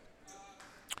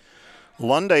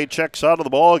 Lunday checks out of the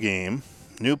ball game.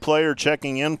 New player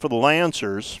checking in for the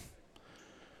Lancers.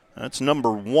 That's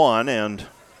number 1, and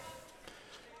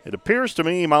it appears to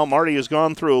me Mount Marty has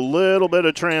gone through a little bit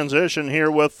of transition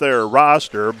here with their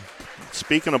roster.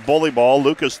 Speaking of bully ball,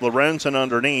 Lucas Lorenzen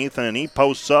underneath, and he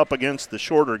posts up against the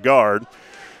shorter guard.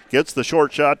 Gets the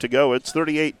short shot to go. It's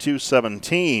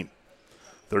 38-17.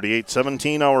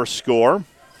 38-17 our score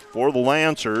for the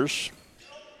Lancers.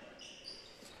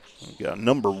 We've got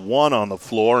number 1 on the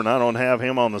floor, and I don't have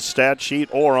him on the stat sheet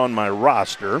or on my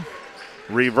roster.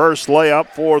 Reverse layup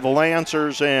for the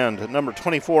Lancers, and number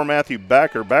 24, Matthew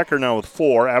Becker. Becker now with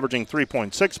 4, averaging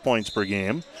 3.6 points per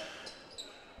game.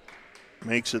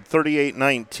 Makes it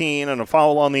 38-19, and a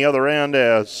foul on the other end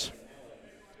as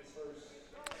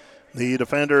the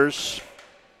defenders,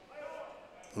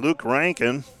 Luke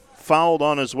Rankin, fouled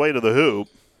on his way to the hoop.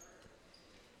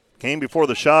 Came before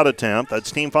the shot attempt.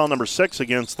 That's team foul number 6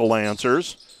 against the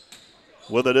Lancers.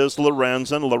 With it is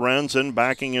Lorenzen. Lorenzen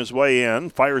backing his way in.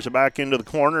 Fires it back into the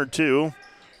corner to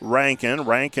Rankin.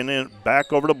 Rankin in,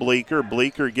 back over to Bleeker.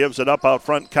 Bleeker gives it up out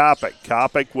front. Kopic.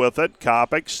 Kopic with it.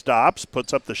 Kopic stops,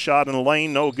 puts up the shot in the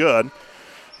lane, no good.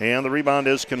 And the rebound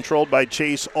is controlled by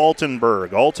Chase Altenberg.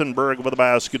 Altenberg with the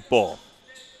basketball.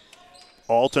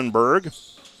 Altenberg,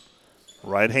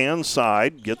 right-hand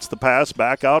side, gets the pass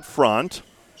back out front.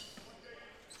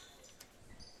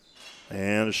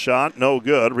 And a shot, no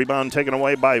good. Rebound taken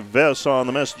away by Viss on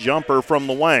the missed jumper from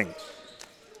the wing.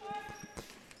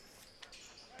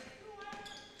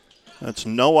 That's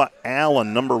Noah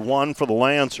Allen, number 1 for the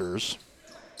Lancers.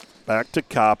 Back to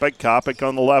Kopic. Kopic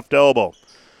on the left elbow.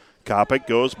 Kopic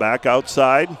goes back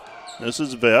outside. This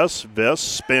is Viss. Viss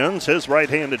spins his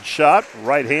right-handed shot.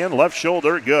 Right hand, left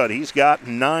shoulder, good. He's got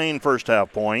 9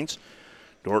 first-half points.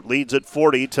 Dordt leads at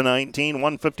 40-19.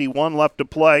 1:51 left to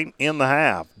play in the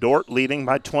half. Dordt leading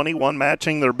by 21,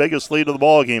 matching their biggest lead of the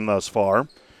ballgame thus far.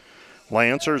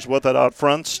 Lancers with it out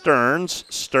front.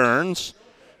 Stearns.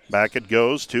 Back it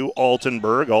goes to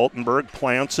Altenberg. Altenberg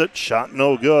plants it. Shot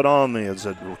no good on the as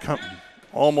it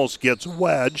almost gets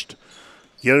wedged.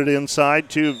 Get it inside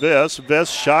to Viss.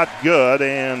 Viss shot good,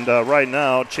 and right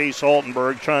now Chase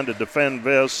Altenberg trying to defend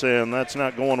Viss, and that's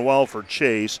not going well for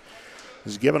Chase.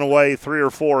 He's given away 3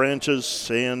 or 4 inches,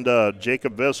 and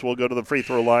Jacob Viss will go to the free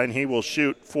throw line. He will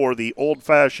shoot for the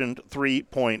old-fashioned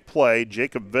three-point play.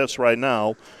 Jacob Viss right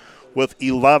now with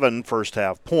 11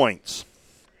 first-half points.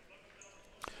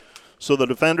 So the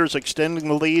defenders extending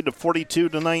the lead to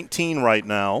 42-19 right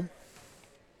now.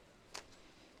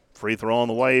 Free throw on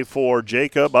the way for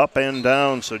Jacob, up and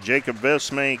down. So Jacob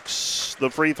Viss makes the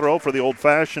free throw for the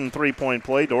old-fashioned three-point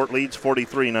play. Dordt leads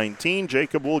 43-19.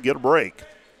 Jacob will get a break.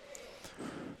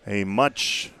 A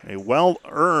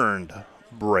well-earned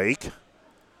break.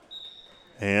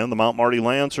 And the Mount Marty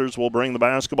Lancers will bring the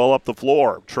basketball up the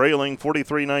floor. Trailing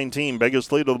 43-19,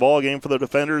 biggest lead of the ballgame for the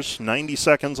defenders. 90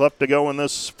 seconds left to go in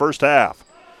this first half.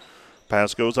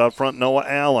 Pass goes out front, Noah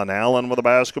Allen. Allen with the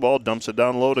basketball, dumps it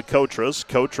down low to Kotras.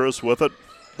 Kotras with it,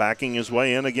 backing his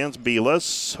way in against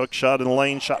Belis. Hook shot in the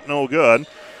lane, shot no good.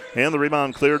 And the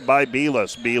rebound cleared by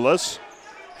Belis. Belis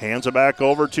hands it back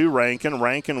over to Rankin.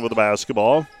 Rankin with the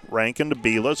basketball. Rankin to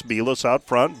Belis. Belis out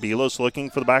front. Belis looking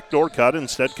for the backdoor cut.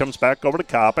 Instead comes back over to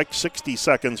Kopic. 60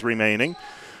 seconds remaining.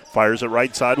 Fires it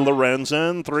right side to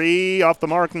Lorenzen. 3 off the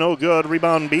mark, no good.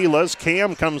 Rebound Belis.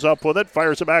 Cam comes up with it.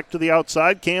 Fires it back to the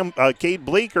outside. Cade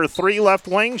Bleeker, 3 left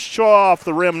wing. Shaw off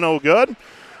the rim, no good. A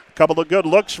couple of good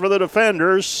looks for the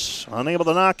defenders. Unable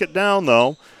to knock it down,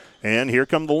 though. And here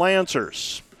come the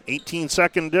Lancers.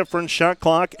 18-second difference, shot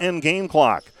clock and game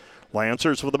clock.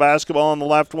 Lancers with the basketball on the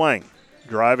left wing.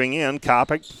 Driving in,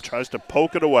 Kopic tries to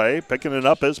poke it away. Picking it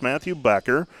up is Matthew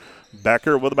Becker.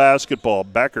 Becker with the basketball.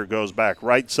 Becker goes back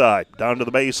right side, down to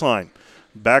the baseline.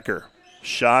 Becker,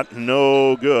 shot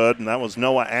no good, and that was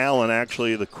Noah Allen,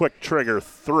 actually the quick trigger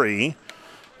 3.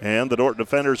 And the Dordt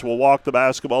defenders will walk the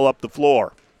basketball up the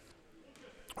floor.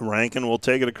 Rankin will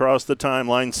take it across the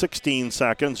timeline, 16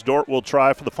 seconds. Dordt will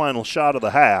try for the final shot of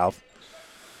the half.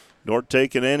 Dordt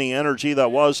taking any energy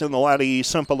that was in the Laddie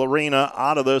Semple Arena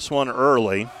out of this one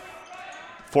early.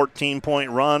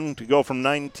 14-point run to go from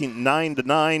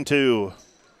 9-9 to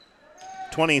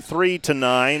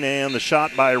 23-9, and the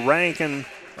shot by Rankin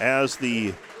as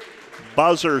the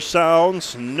buzzer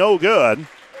sounds, no good.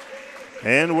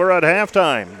 And we're at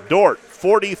halftime. Dordt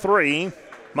 43,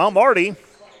 Mount Marty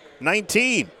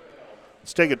 19.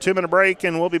 Let's take a 2-minute break,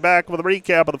 and we'll be back with a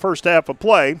recap of the first half of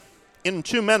play in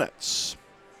 2 minutes.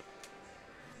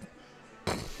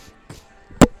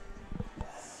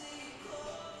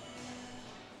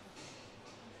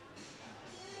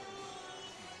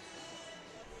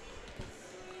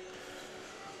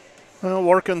 Well,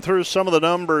 working through some of the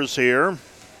numbers here.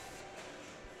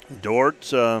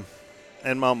 Dordt and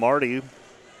Mount Marty,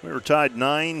 we were tied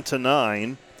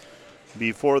 9-9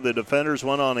 before the defenders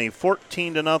went on a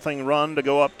 14-0 run to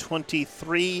go up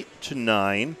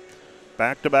 23-9.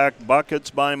 Back-to-back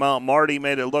buckets by Mount Marty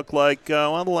made it look like, the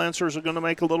Lancers are going to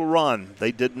make a little run.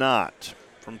 They did not.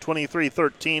 From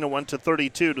 23-13, it went to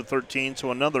 32-13,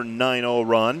 so another 9-0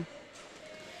 run.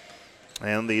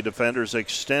 And the defenders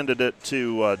extended it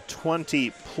to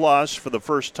 20-plus for the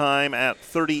first time at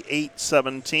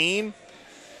 38-17.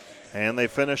 And they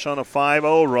finish on a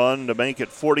 5-0 run to make it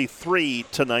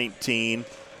 43-19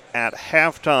 at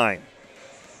halftime.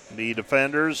 The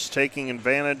defenders taking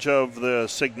advantage of the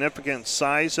significant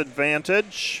size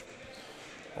advantage.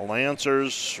 The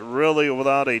Lancers really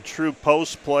without a true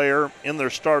post player in their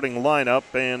starting lineup,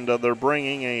 and they're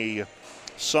bringing a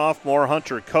sophomore,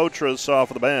 Hunter Kotras,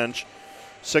 off the bench.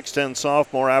 6'10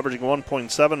 sophomore, averaging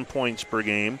 1.7 points per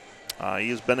game. He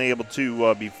has been able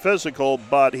to be physical,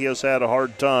 but he has had a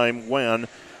hard time when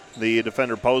The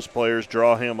defender post players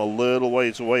draw him a little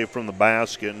ways away from the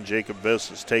basket, and Jacob Viss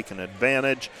has taken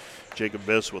advantage. Jacob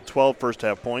Viss with 12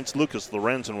 first-half points. Lucas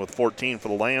Lorenzen with 14 for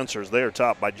the Lancers. They are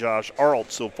topped by Josh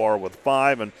Arlt so far with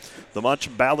 5. And the much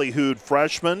ballyhooed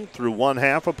freshman through one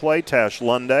half of play, Tash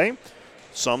Lunday.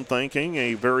 Some thinking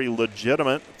a very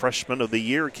legitimate freshman of the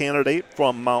year candidate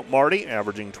from Mount Marty,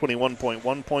 averaging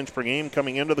 21.1 points per game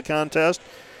coming into the contest.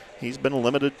 He's been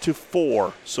limited to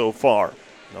 4 so far.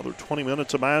 Another 20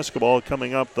 minutes of basketball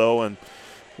coming up, though, and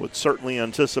would certainly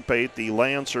anticipate the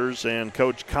Lancers and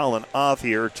Coach Colin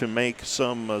Othier to make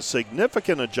some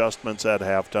significant adjustments at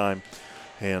halftime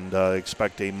and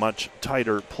expect a much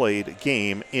tighter played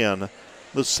game in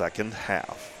the second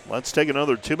half. Let's take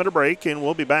another 2-minute break, and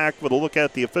we'll be back with a look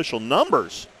at the official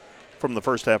numbers from the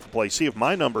first half of play. See if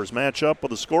my numbers match up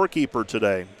with the scorekeeper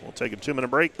today. We'll take a 2-minute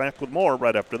break, back with more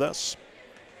right after this.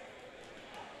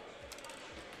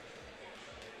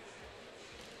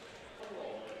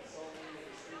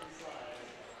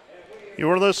 You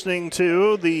are listening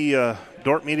to the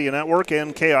Dordt Media Network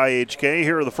and KIHK.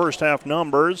 Here are the first half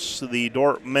numbers. The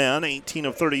Dordt men, 18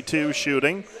 of 32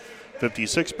 shooting,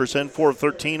 56%, 4 of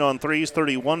 13 on threes,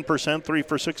 31%, 3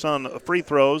 for 6 on free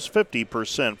throws,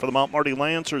 50%. For the Mount Marty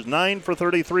Lancers, 9 for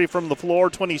 33 from the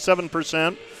floor,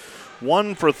 27%,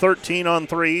 1 for 13 on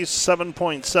threes,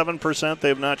 7.7%. They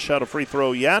have not shot a free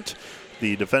throw yet.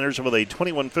 The defenders with a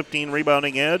 21-15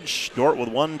 rebounding edge. Dordt with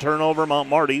 1 turnover, Mount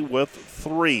Marty with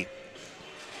 3.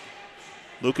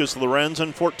 Lucas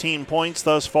Lorenzen, 14 points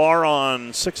thus far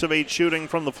on 6 of 8 shooting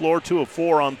from the floor, 2 of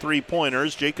 4 on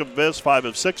three-pointers. Jacob Viss, 5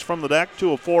 of 6 from the deck,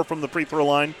 2 of 4 from the free throw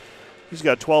line. He's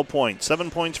got 12 points. 7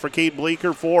 points for Cade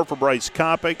Bleeker, 4 for Bryce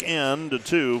Kopic, and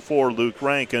 2 for Luke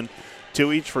Rankin.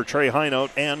 2 each for Trey Heinout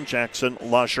and Jackson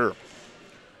Lusher.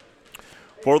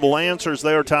 For the Lancers,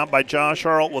 they are topped by Josh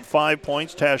Arlt with 5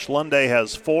 points. Tash Lunday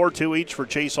has 4, 2 each for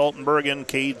Chase Altenberg and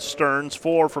Cade Stearns,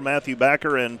 4 for Matthew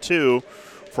Becker, and 2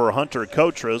 for Hunter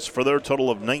Kotras for their total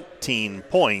of 19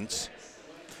 points.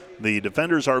 The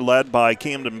defenders are led by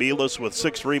Camden Belis with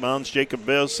 6 rebounds. Jacob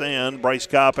Viss and Bryce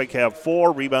Kopic have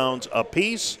 4 rebounds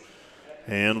apiece.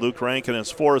 And Luke Rankin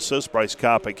has 4 assists. Bryce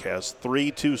Kopic has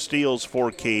 3, 2 steals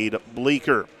for Cade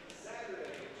Bleeker.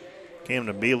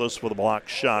 Camden Belis with a blocked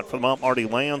shot. For the Mount Marty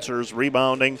Lancers,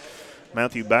 rebounding,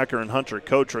 Matthew Becker and Hunter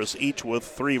Kotras each with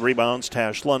 3 rebounds.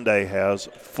 Tash Lunday has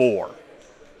 4.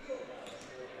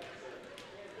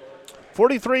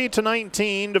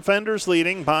 43-19, defenders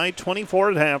leading by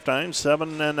 24 at halftime.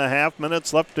 7.5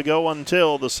 minutes left to go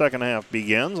until the second half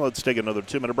begins. Let's take another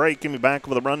 2-minute break. Give me back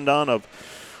with a rundown of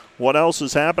what else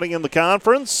is happening in the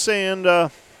conference and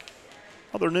other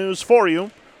news for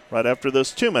you right after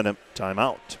this 2-minute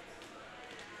timeout.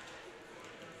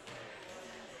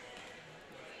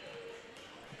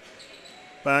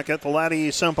 Back at the Laddie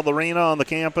Semple Arena on the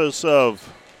campus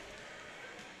of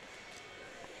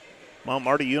Mount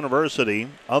Marty University.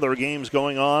 Other games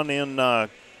going on in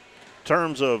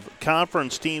terms of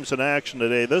conference teams in action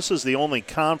today. This is the only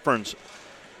conference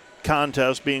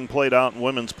contest being played out in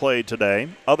women's play today.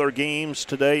 Other games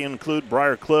today include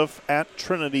Briar Cliff at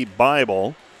Trinity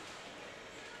Bible.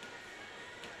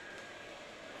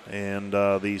 And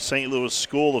the St. Louis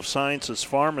School of Sciences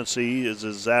Pharmacy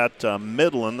is at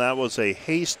Midland. That was a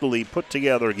hastily put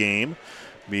together game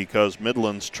because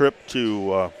Midland's trip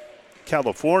to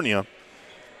California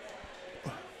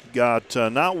got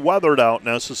not weathered out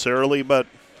necessarily, but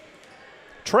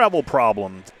travel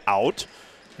problems out.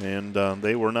 And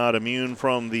they were not immune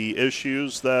from the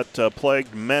issues that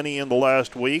plagued many in the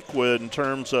last week in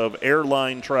terms of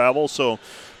airline travel. So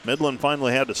Midland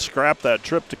finally had to scrap that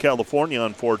trip to California,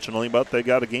 unfortunately, but they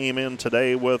got a game in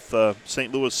today with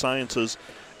St. Louis Sciences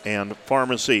and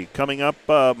Pharmacy. Coming up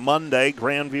Monday,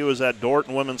 Grandview is at Dordt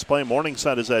in women's play.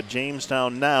 Morningside is at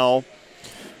Jamestown now.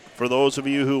 For those of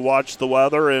you who watch the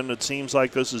weather, and it seems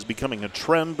like this is becoming a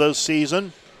trend this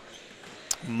season,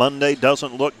 Monday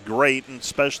doesn't look great,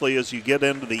 especially as you get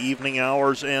into the evening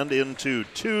hours and into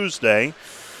Tuesday.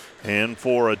 And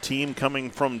for a team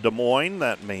coming from Des Moines,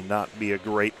 that may not be a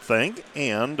great thing.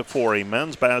 And for a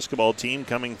men's basketball team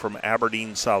coming from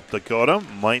Aberdeen, South Dakota,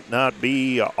 might not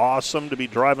be awesome to be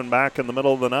driving back in the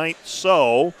middle of the night.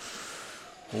 So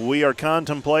we are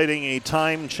contemplating a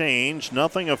time change.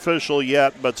 Nothing official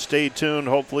yet, but stay tuned.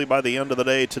 Hopefully by the end of the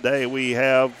day today, we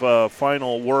have a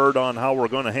final word on how we're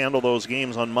going to handle those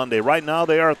games on Monday. Right now,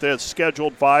 they are at the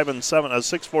scheduled 5 and 7,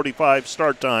 6:45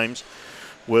 start times,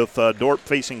 with Dordt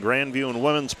facing Grandview in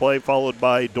women's play, followed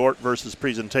by Dordt versus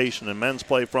Presentation in men's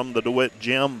play from the DeWitt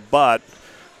Gym. But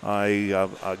I,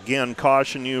 again,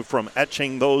 caution you from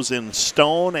etching those in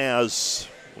stone, as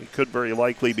we could very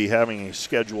likely be having a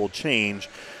schedule change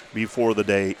before the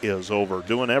day is over.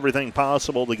 Doing everything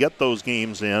possible to get those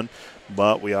games in,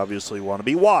 but we obviously want to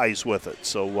be wise with it.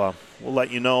 So we'll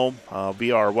let you know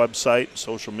via our website,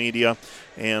 social media,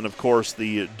 and, of course,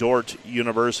 the Dordt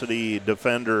University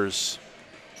Defenders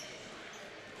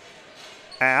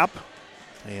app.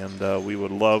 And we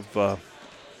would love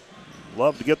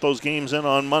to get those games in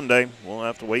on Monday. We'll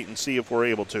have to wait and see if we're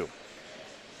able to.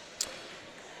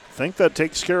 I think that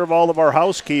takes care of all of our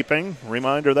housekeeping.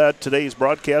 Reminder that today's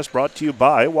broadcast brought to you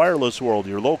by Wireless World,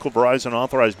 your local Verizon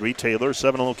authorized retailer,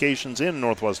 7 locations in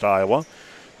Northwest Iowa.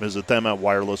 Visit them at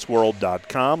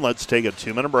wirelessworld.com. Let's take a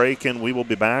 2-minute break, and we will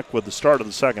be back with the start of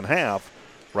the second half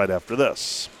right after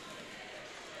this.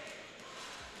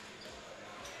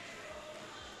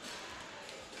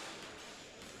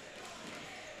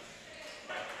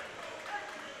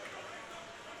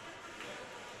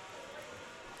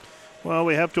 Well,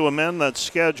 we have to amend that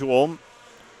schedule.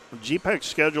 The GPEC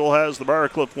schedule has the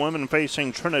Briarcliff women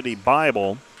facing Trinity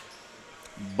Bible,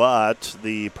 but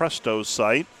the Presto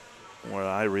site, where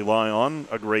I rely on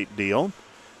a great deal,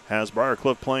 has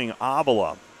Briarcliff playing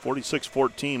Avila.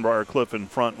 46-14 Briarcliff in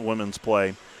front in women's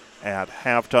play at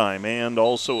halftime. And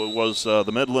also it was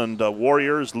the Midland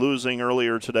Warriors losing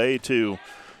earlier today to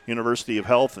University of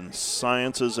Health and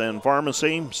Sciences and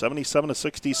Pharmacy,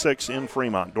 77-66 in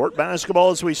Fremont. Dordt basketball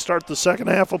as we start the second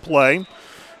half of play.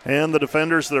 And the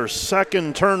defenders, their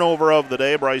second turnover of the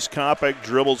day. Bryce Kopic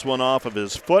dribbles one off of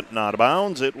his foot, not out of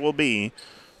bounds. It will be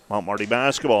Mount Marty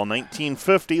basketball.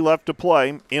 19:50 left to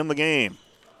play in the game.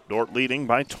 Dordt leading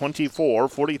by 24,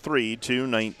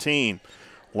 43-19.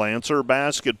 Lancer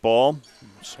basketball.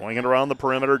 Swinging around the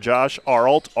perimeter, Josh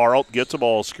Arlt. Arlt gets a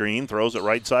ball screen, throws it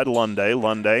right side to Lunday.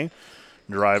 Lunday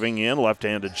driving in,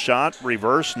 left-handed shot,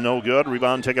 reverse, no good.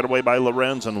 Rebound taken away by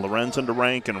Lorenzen. Lorenzen to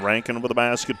Rankin. Rankin with the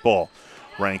basketball.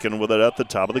 Rankin with it at the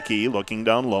top of the key, looking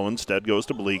down low. Instead goes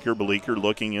to Bleeker. Bleeker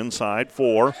looking inside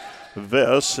for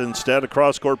Viss. Instead, a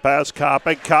cross-court pass.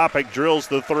 Kopic. Kopic drills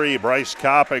the three. Bryce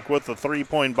Kopic with the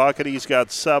three-point bucket. He's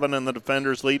got 7, and the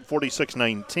defenders lead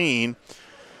 46-19.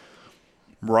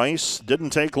 Bryce didn't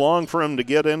take long for him to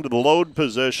get into the load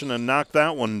position and knock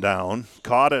that one down.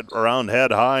 Caught it around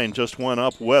head high and just went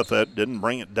up with it. Didn't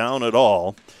bring it down at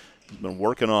all. He's been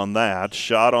working on that.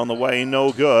 Shot on the way,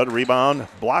 no good. Rebound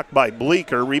blocked by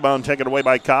Bleeker. Rebound taken away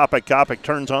by Kopic. Kopic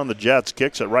turns on the Jets.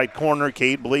 Kicks it right corner.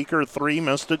 Cade Bleeker, 3,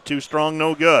 missed it. Too strong,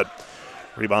 no good.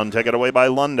 Rebound taken away by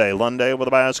Lunday. Lunday with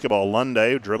the basketball.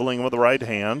 Lunday dribbling with the right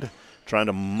hand. Trying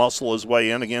to muscle his way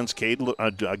in against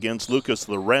Lucas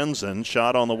Lorenzen.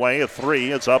 Shot on the way, a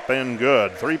 3. It's up and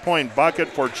good. 3-point bucket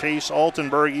for Chase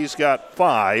Altenberg. He's got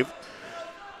 5.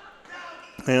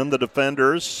 And the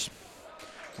defenders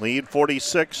lead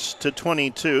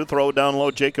 46-22. Throw down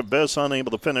low. Jacob Viss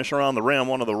unable to finish around the rim.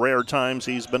 One of the rare times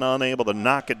he's been unable to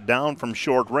knock it down from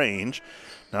short range.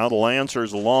 Now the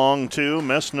Lancers long 2.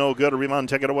 Miss, no good. A rebound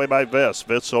taken away by Viss.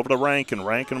 Viss over to Rankin.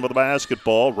 Rankin with the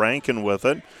basketball. Rankin with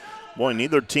it. Boy,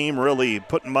 neither team really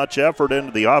putting much effort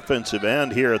into the offensive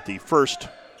end here at the first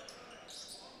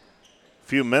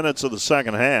few minutes of the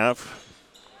second half.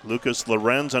 Lucas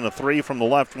Lorenzen, a 3 from the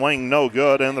left wing, no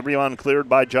good, and the rebound cleared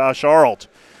by Josh Arlt.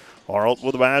 Arlt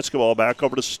with the basketball, back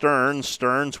over to Stearns.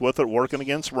 Stearns with it, working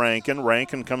against Rankin.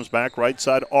 Rankin comes back right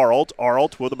side, Arlt.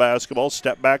 Arlt with the basketball,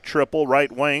 step back triple,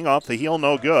 right wing, off the heel,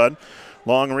 no good.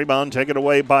 Long rebound taken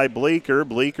away by Bleeker.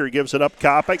 Bleeker gives it up.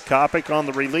 Kopic. Kopic on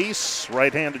the release.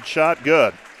 Right-handed shot.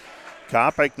 Good.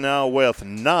 Kopic now with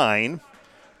 9.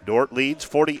 Dordt leads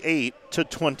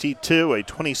 48-22. A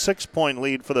 26-point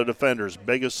lead for the defenders.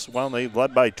 Biggest, well, they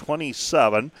led by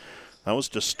 27. That was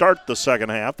to start the second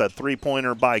half. That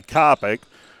three-pointer by Kopic.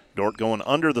 Dordt going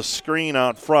under the screen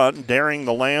out front, daring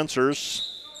the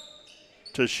Lancers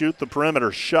to shoot the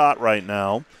perimeter shot right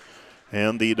now.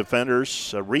 And the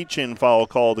defenders, a reach-in foul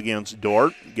called against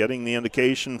Dordt, getting the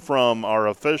indication from our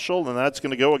official, and that's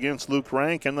going to go against Luke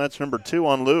Rankin. That's number 2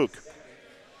 on Luke.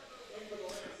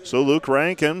 So Luke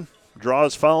Rankin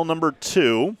draws foul number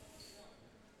 2.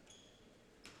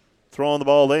 Throwing the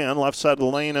ball in, left side of the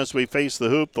lane as we face the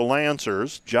hoop, the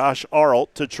Lancers. Josh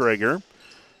Arlt to trigger.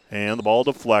 And the ball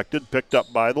deflected, picked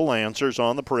up by the Lancers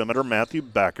on the perimeter, Matthew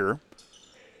Becker.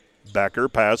 Becker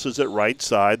passes it right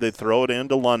side. They throw it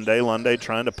into Lunday. Lunday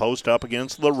trying to post up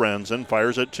against Lorenzen.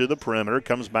 Fires it to the perimeter.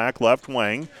 Comes back left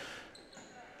wing.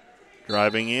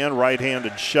 Driving in.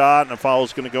 Right-handed shot. And a foul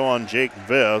is going to go on Jake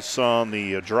Viss on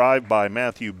the drive by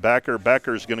Matthew Becker.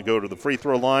 Becker's going to go to the free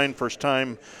throw line. First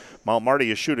time Mount Marty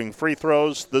is shooting free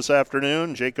throws this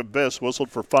afternoon. Jacob Viss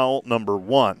whistled for foul number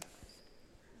 1.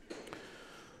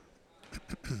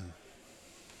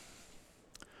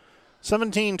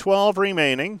 17-12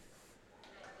 remaining.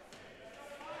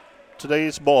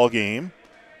 today's ball game.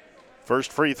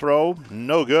 First free throw,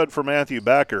 no good for Matthew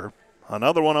Becker.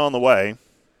 Another one on the way.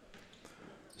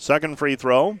 Second free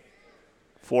throw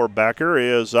for Becker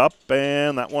is up,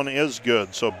 and that one is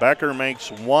good. So Becker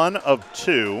makes 1 of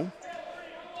 2.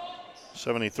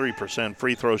 73%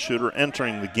 free throw shooter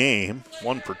entering the game.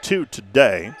 1 for 2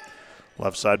 today.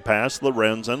 Left side pass,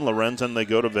 Lorenzen. Lorenzen, they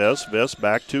go to Viss. Viss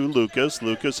back to Lucas.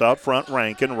 Lucas out front,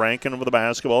 Rankin. Rankin with the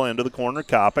basketball into the corner.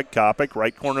 Kopic. Kopic,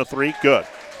 right corner three. Good.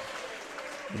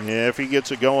 If he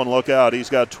gets it going, look out. He's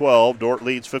got 12. Dordt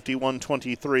leads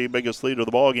 51-23. Biggest lead of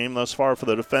the ball game thus far for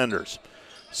the defenders.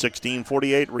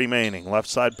 16:48 remaining. Left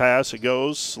side pass, it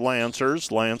goes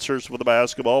Lancers. Lancers with the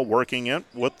basketball, working it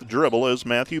with the dribble is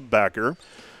Matthew Becker.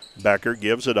 Becker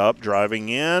gives it up, driving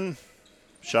in.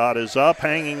 Shot is up,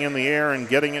 hanging in the air, and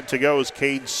getting it to go is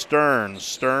Cade Stearns.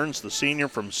 Stearns, the senior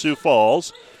from Sioux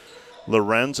Falls.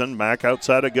 Lorenzen back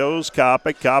outside it goes.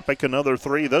 Kopic. Kopic another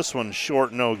three. This one's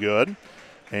short, no good.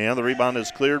 And the rebound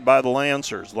is cleared by the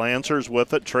Lancers. Lancers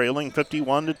with it, trailing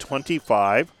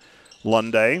 51-25.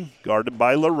 Lunday guarded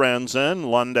by Lorenzen.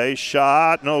 Lunday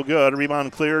shot, no good.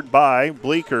 Rebound cleared by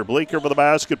Bleeker. Bleeker with the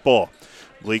basketball.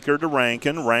 Bleeker to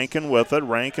Rankin. Rankin with it.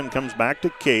 Rankin comes back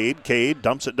to Cade. Cade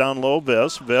dumps it down low.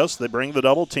 Viss. They bring the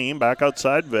double team back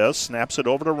outside Viss. Snaps it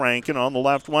over to Rankin on the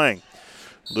left wing.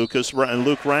 Luke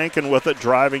Rankin with it,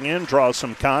 driving in, draws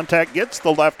some contact, gets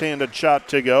the left-handed shot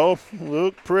to go.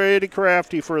 Luke pretty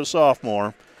crafty for a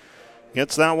sophomore.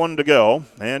 Gets that one to go,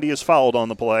 and he is fouled on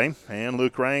the play. And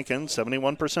Luke Rankin,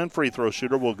 71% free throw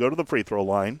shooter, will go to the free throw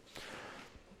line.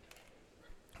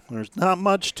 There's not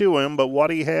much to him, but what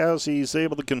he has, he's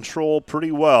able to control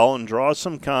pretty well and draw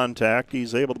some contact.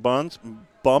 He's able to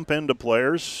bump into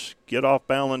players, get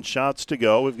off-balance shots to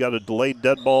go. We've got a delayed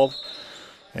dead ball,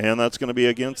 and that's going to be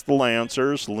against the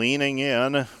Lancers. Leaning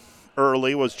in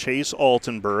early was Chase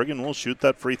Altenberg, and we'll shoot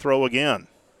that free throw again.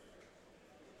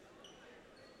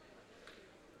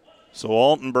 So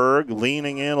Altenberg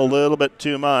leaning in a little bit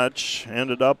too much,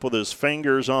 ended up with his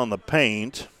fingers on the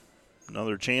paint.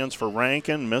 Another chance for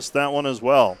Rankin, missed that one as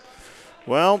well.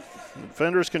 Well,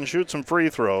 defenders can shoot some free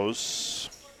throws.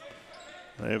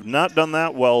 They have not done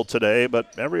that well today,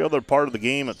 but every other part of the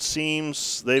game it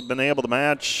seems they've been able to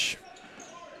match.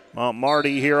 Mount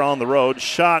Marty here on the road.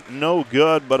 Shot no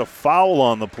good, but a foul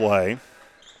on the play.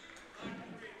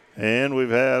 And we've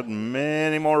had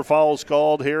many more fouls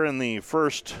called here in the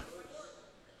first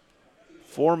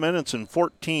 4 minutes and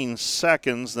 14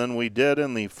 seconds than we did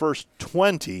in the first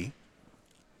 20.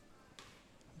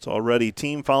 It's already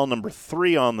team foul number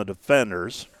 3 on the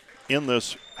defenders in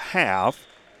this half.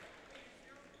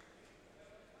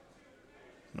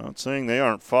 Not saying they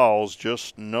aren't fouls,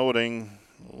 just noting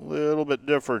a little bit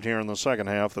different here in the second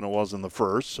half than it was in the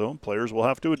first, so players will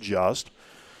have to adjust.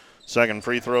 Second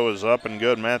free throw is up and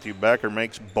good. Matthew Becker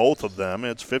makes both of them.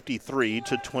 It's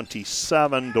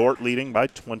 53-27. Dordt leading by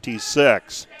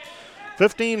 26.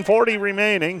 15:40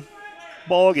 remaining.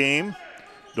 Ball game.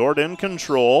 Dordt in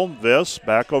control. Viss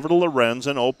back over to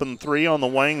Lorenzen. Open three on the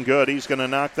wing. Good. He's going to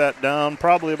knock that down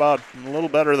probably about a little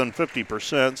better than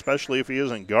 50%, especially if he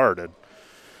isn't guarded.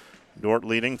 Dordt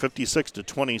leading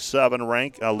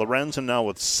 56-27. Lorenzen now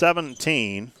with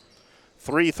 17.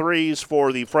 3 threes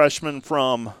for the freshman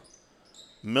from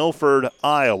Milford,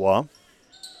 Iowa.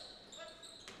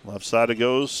 Left side it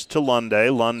goes to Lunday.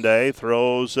 Lunday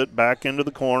throws it back into the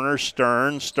corner.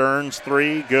 Stearns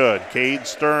three, good. Cade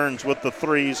Stearns with the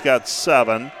three, he's got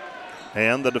 7.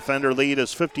 And the defender lead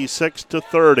is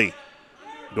 56-30.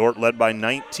 Dordt led by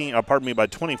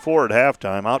 24 at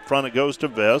halftime. Out front it goes to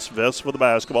Viss. Viss with the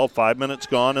basketball. 5 minutes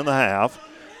gone in the half.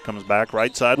 Comes back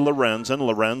right side Lorenzen.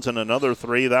 Lorenzen another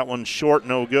three. That one's short,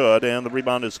 no good. And the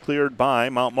rebound is cleared by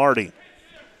Mount Marty.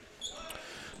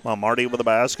 Mount Marty with the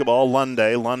basketball.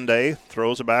 Lunday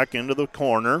throws it back into the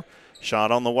corner.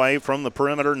 Shot on the way from the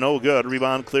perimeter, no good.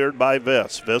 Rebound cleared by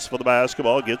Viss. Viss with the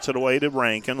basketball, gets it away to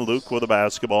Rankin. Luke with the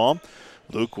basketball.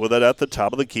 Luke with it at the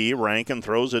top of the key. Rankin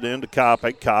throws it into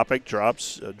Kopic. Kopic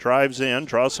drives in,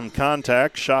 draws some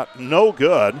contact. Shot no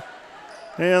good.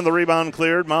 And the rebound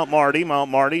cleared. Mount Marty. Mount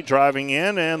Marty driving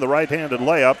in, and the right-handed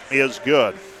layup is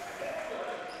good.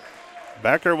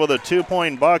 Becker with a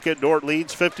 2-point bucket. Dordt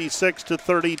leads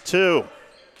 56-32.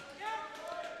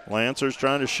 Lancers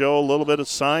trying to show a little bit of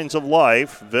signs of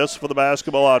life. Viss for the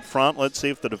basketball out front. Let's see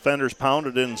if the defenders pound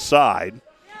it inside.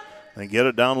 They get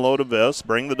it down low to Viss.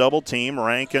 Bring the double team.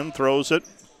 Rankin throws it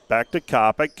back to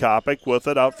Kopic. Kopic with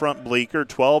it out front. Bleeker,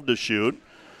 12 to shoot.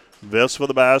 Viss for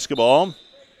the basketball.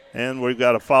 And we've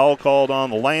got a foul called on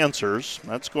the Lancers.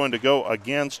 That's going to go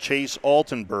against Chase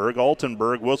Altenberg.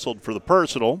 Altenberg whistled for the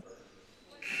personal.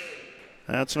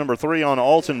 That's number 3 on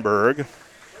Altenberg.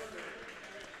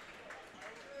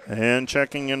 And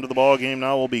checking into the ball game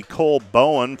now will be Cole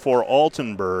Bowen for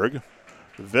Altenburg.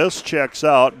 Viss checks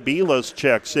out. Belis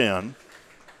checks in.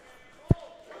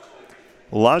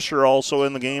 Lusher also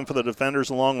in the game for the defenders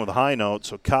along with High Note.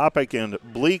 So Kopic and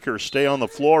Bleeker stay on the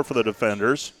floor for the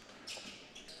defenders.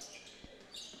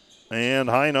 And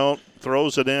High Note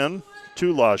throws it in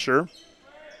to Lusher.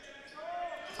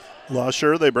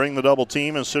 Lusher, they bring the double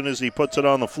team as soon as he puts it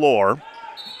on the floor.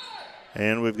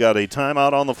 And we've got a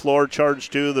timeout on the floor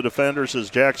charged to the defenders as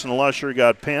Jackson Lusher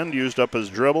got pinned, used up his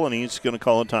dribble, and he's going to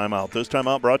call a timeout. This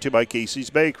timeout brought to you by Casey's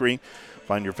Bakery.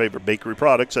 Find your favorite bakery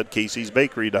products at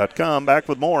caseysbakery.com. Back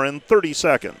with more in 30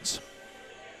 seconds.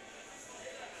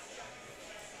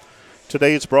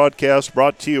 Today's broadcast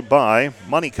brought to you by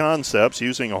Money Concepts,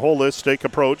 using a holistic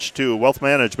approach to wealth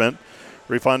management,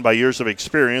 refined by years of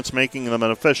experience, making them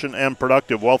an efficient and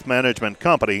productive wealth management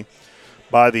company.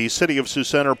 By the City of Sioux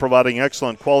Center, providing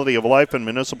excellent quality of life and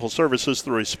municipal services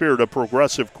through a spirit of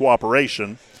progressive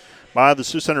cooperation. By the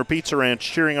Sioux Center Pizza Ranch,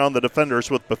 cheering on the defenders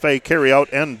with buffet carryout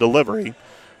and delivery.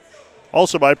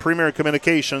 Also by Premier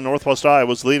Communication, Northwest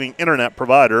Iowa's leading internet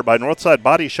provider. By Northside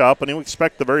Body Shop, when you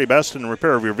expect the very best in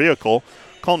repair of your vehicle,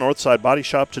 call Northside Body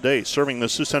Shop today. Serving the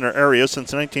Sioux Center area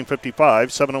since 1955,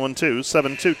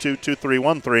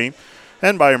 712-722-2313.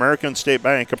 And by American State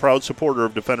Bank, a proud supporter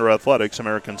of Defender Athletics.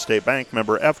 American State Bank,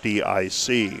 member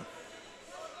FDIC.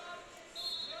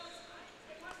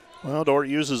 Well, Dordt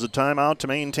uses a timeout to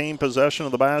maintain possession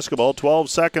of the basketball. 12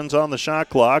 seconds on the shot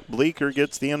clock. Bleeker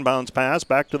gets the inbounds pass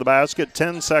back to the basket.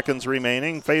 10 seconds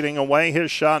remaining. Fading away. His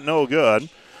shot no good.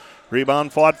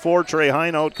 Rebound fought for. Trey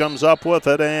Highnote comes up with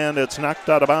it, and it's knocked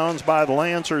out of bounds by the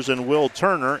Lancers and Will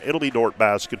Turner. It'll be Dordt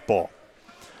basketball.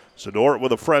 So Dordt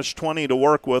with a fresh 20 to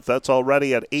work with. That's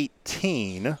already at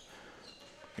 18.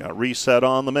 Got reset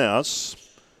on the miss.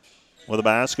 With the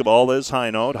basketball is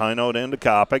Highnote. Highnote into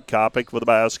Kopic. Kopic with the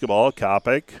basketball.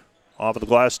 Kopic off of the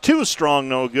glass. Too strong,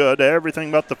 no good. Everything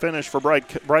but the finish for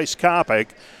Bryce Kopic.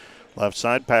 Left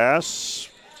side pass.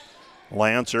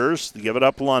 Lancers give it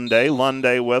up Lunday.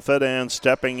 Lunday with it, and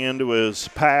stepping into his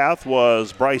path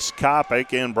was Bryce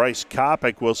Kopic, and Bryce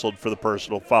Kopic whistled for the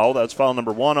personal foul. That's foul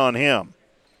number 1 on him.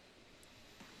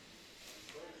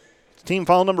 Team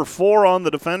foul number 4 on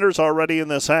the defenders already in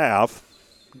this half.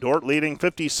 Dordt leading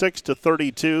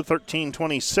 56-32,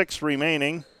 13:26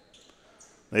 remaining.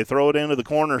 They throw it into the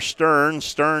corner. Stearns.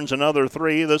 Stearns another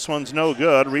 3. This one's no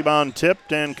good. Rebound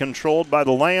tipped and controlled by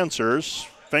the Lancers.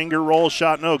 Finger roll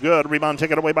shot no good. Rebound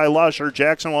taken away by Lusher.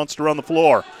 Jackson wants to run the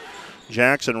floor.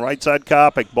 Jackson right side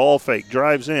Kopic. Ball fake.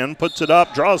 Drives in. Puts it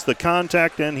up. Draws the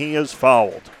contact, and he is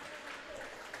fouled.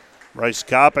 Bryce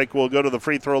Kopic will go to the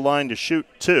free throw line to shoot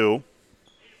 2.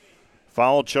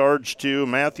 Foul charge to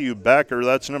Matthew Becker.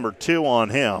 That's number 2 on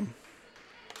him.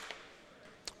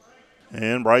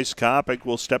 And Bryce Kopic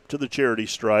will step to the charity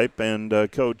stripe. And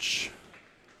Coach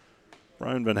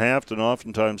Brian Van Haften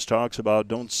oftentimes talks about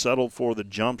don't settle for the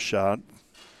jump shot.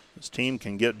 This team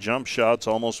can get jump shots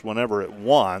almost whenever it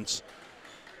wants.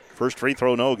 First free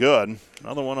throw no good.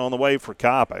 Another one on the way for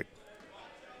Kopic.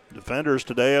 Defenders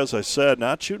today, as I said,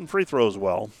 not shooting free throws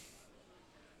well.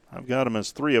 I've got them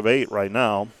as 3 of 8 right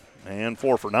now. And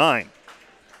 4 for 9.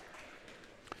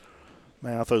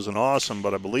 Math isn't awesome,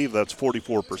 but I believe that's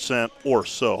 44% or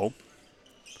so.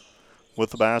 With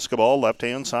the basketball,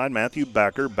 left-hand side, Matthew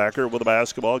Becker. Becker with the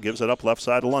basketball, gives it up left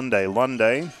side to Lunday.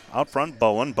 Lunday out front,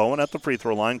 Bowen. Bowen at the free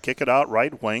throw line. Kick it out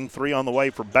right wing. 3 on the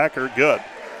way for Becker. Good.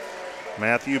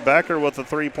 Matthew Becker with a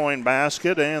 3-point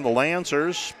basket, and the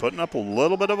Lancers putting up a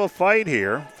little bit of a fight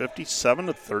here.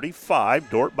 57-35,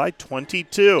 Dordt by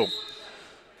 22.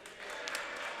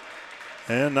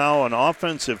 And now an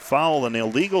offensive foul, an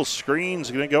illegal screen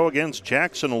is going to go against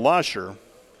Jackson Lusher.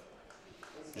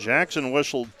 Jackson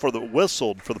whistled for the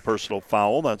personal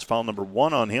foul. That's foul number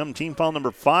 1 on him. Team foul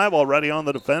number 5 already on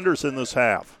the defenders in this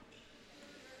half.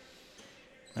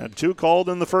 Had 2 called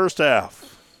in the first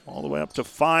half, all the way up to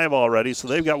 5 already. So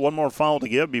they've got 1 more foul to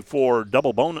give before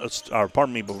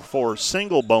before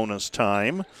single bonus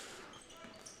time.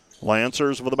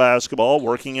 Lancers with the basketball,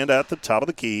 working it at the top of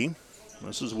the key.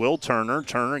 This is Will Turner.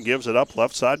 Turner gives it up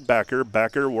left side Becker.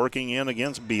 Becker working in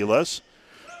against Belis.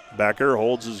 Becker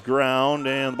holds his ground,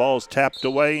 and the ball is tapped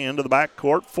away into the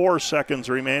backcourt. 4 seconds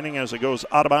remaining as it goes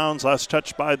out of bounds. Last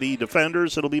touch by the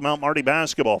defenders. It'll be Mount Marty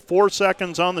basketball. 4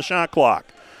 seconds on the shot clock.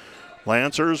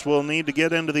 Lancers will need to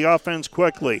get into the offense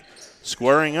quickly.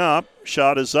 Squaring up.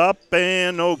 Shot is up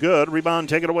and no good. Rebound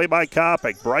taken away by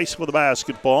Kopic. Bryce with the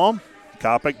basketball.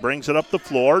 Kopic brings it up the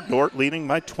floor. Dordt leading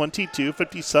by 22,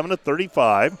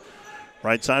 57-35.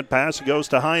 Right side pass goes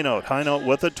to Highnote. Highnote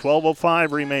with it,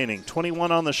 12:05 remaining.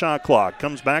 21 on the shot clock.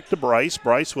 Comes back to Bryce.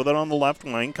 Bryce with it on the left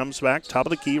wing. Comes back, top of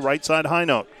the key, right side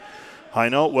Highnote.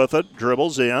 Highnote with it,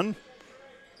 dribbles in.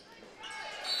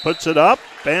 Puts it up,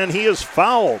 and he is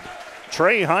fouled.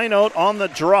 Trey Highnote on the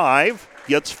drive.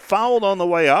 Gets fouled on the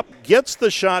way up. Gets the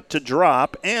shot to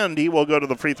drop, and he will go to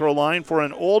the free throw line for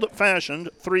an old-fashioned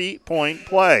three-point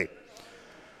play.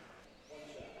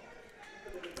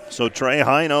 So Trey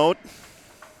Highnote,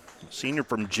 senior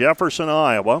from Jefferson,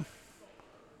 Iowa.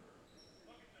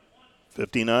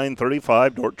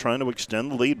 59-35. Dordt trying to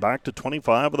extend the lead back to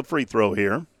 25 with a free throw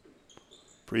here.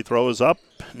 Free throw is up.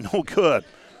 No good.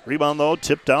 Rebound, though,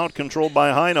 tipped out, controlled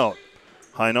by Highnote.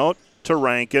 Highnote to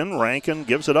Rankin. Rankin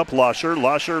gives it up Lusher.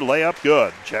 Lusher layup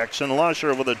good. Jackson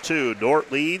Lusher with a 2.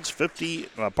 Dordt leads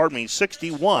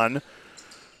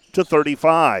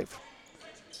 61-35.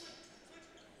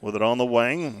 With it on the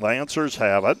wing, Lancers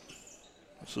have it.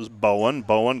 This is Bowen.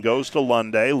 Bowen goes to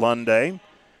Lunday. Lunday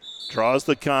draws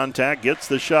the contact, gets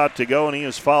the shot to go, and he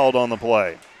is fouled on the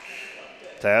play.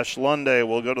 Tash Lunday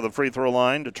will go to the free throw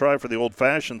line to try for the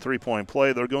old-fashioned three-point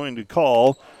play. They're going to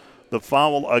call the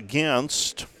foul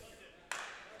against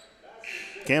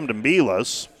Camden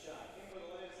Belis.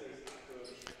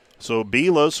 So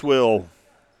Belis will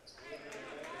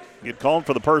get called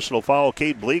for the personal foul.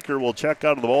 Cade Bleeker will check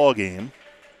out of the ball game.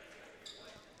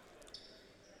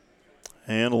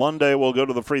 And Lunday will go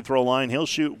to the free throw line. He'll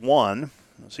shoot one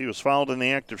as he was fouled in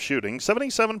the act of shooting.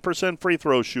 77% free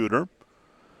throw shooter.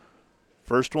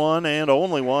 First one and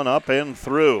only one up and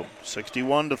through.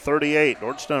 61-38.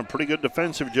 Dordt's done a pretty good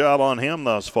defensive job on him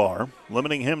thus far,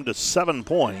 limiting him to 7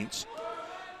 points.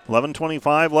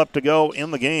 11:25 left to go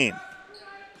in the game.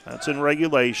 That's in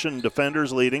regulation.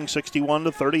 Defenders leading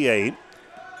 61-38.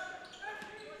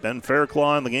 Ben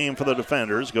Fairclaw in the game for the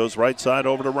defenders. Goes right side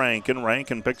over to Rankin.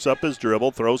 Rankin picks up his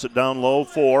dribble, throws it down low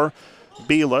for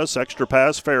Belis. Extra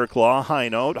pass, Fairclaw.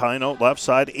 Highnote. Highnote left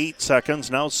side, 8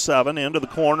 seconds. Now 7 into the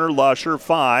corner. Lusher,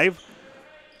 5.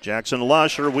 Jackson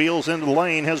Lusher wheels into the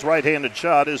lane. His right-handed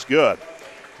shot is good.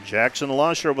 Jackson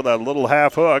Lusher with a little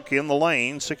half hook in the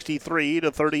lane.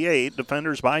 63-38.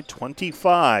 Defenders by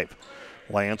 25.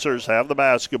 Lancers have the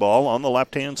basketball on the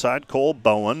left-hand side. Cole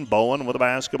Bowen. Bowen with the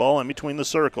basketball in between the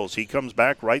circles. He comes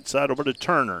back right side over to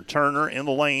Turner. Turner in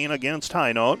the lane against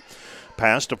Highnote.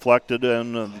 Pass deflected,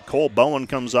 and Cole Bowen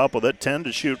comes up with it. 10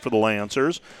 to shoot for the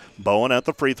Lancers. Bowen at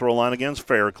the free throw line against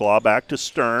Fairclaw. Back to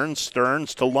Stearns.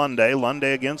 Stearns to Lunday.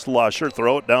 Lunday against Lusher.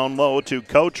 Throw it down low to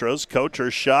Kotras.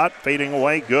 Kotras shot fading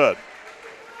away. Good.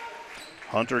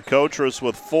 Hunter Kotras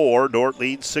with 4. Dordt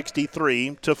leads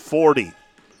 63-40.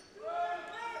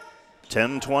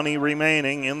 10:20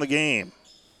 remaining in the game.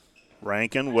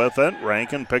 Rankin with it.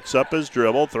 Rankin picks up his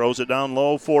dribble, throws it down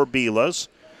low for Belis.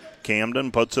 Camden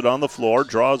puts it on the floor,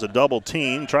 draws a double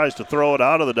team, tries to throw it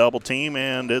out of the double team,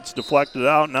 and it's deflected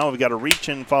out. Now we've got a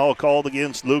reach-in foul called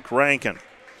against Luke Rankin.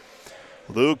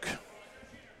 Luke,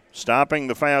 stopping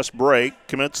the fast break,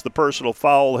 commits the personal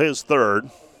foul, his third.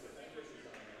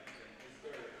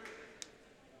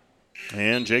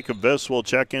 And Jacob Viss will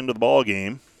check into the ball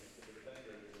game.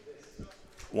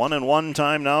 1-and-1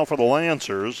 time now for the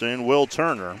Lancers and Will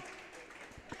Turner.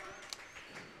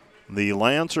 The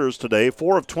Lancers today,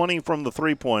 4 of 20 from the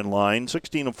three-point line,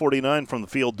 16 of 49 from the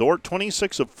field. Dordt,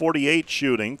 26 of 48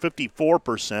 shooting,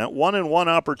 54%. 1-and-1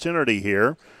 opportunity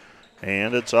here,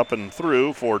 and it's up and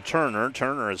through for Turner.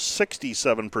 Turner is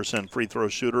 67% free throw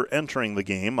shooter entering the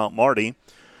game. Mount Marty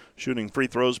shooting free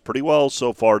throws pretty well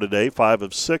so far today, 5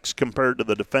 of 6 compared to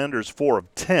the defenders' 4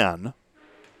 of 10.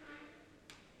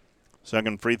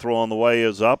 Second free throw on the way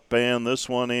is up, and this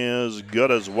one is good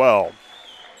as well.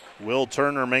 Will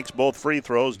Turner makes both free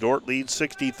throws. Dordt leads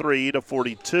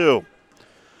 63-42.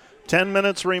 10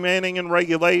 minutes remaining in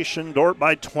regulation. Dordt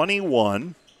by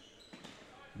 21.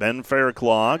 Ben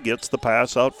Fairclaw gets the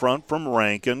pass out front from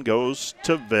Rankin. Goes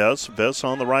to Viss. Viss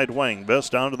on the right wing.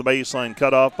 Viss down to the baseline.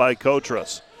 Cut off by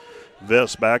Kotras.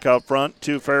 Viss back out front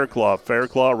to Fairclaw.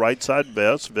 Fairclaw right side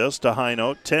Viss. Viss to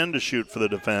Highnote. 10 to shoot for the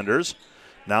defenders.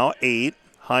 Now 8.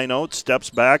 Highnote steps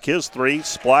back. His 3.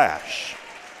 Splash.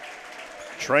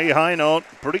 Trey Highnote,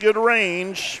 pretty good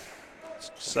range.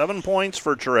 7 points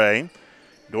for Trey.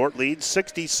 Dordt leads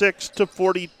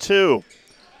 66-42.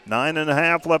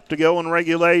 9.5 left to go in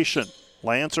regulation.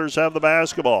 Lancers have the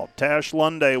basketball. Tash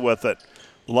Lunday with it.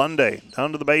 Lunday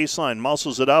down to the baseline.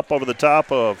 Muscles it up over the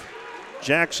top of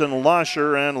Jackson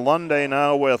Lusher. And Lunday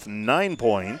now with 9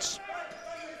 points.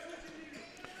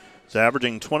 He's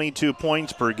averaging 22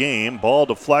 points per game. Ball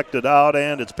deflected out,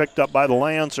 and it's picked up by the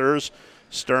Lancers.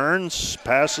 Stearns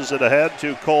passes it ahead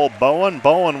to Cole Bowen.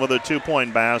 Bowen with a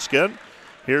 2-point basket.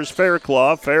 Here's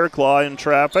Fairclough. Fairclough in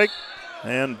traffic.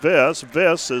 And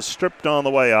Viss is stripped on the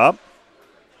way up.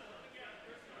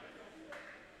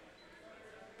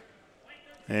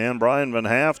 And Brian Van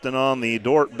Haften on the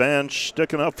Dordt bench,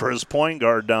 sticking up for his point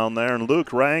guard down there. And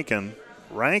Luke Rankin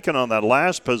on that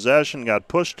last possession got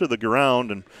pushed to the ground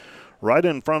and right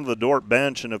in front of the Dordt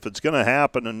bench. And if it's going to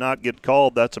happen and not get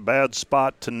called, that's a bad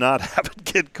spot to not have it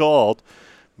get called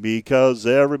because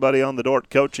everybody on the Dordt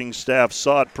coaching staff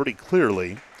saw it pretty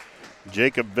clearly.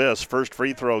 Jacob Viss, first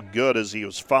free throw good as he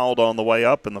was fouled on the way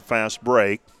up in the fast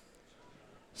break.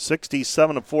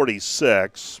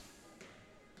 67-46.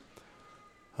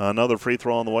 Another free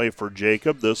throw on the way for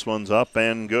Jacob. This one's up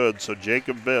and good. So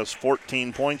Jacob Viss,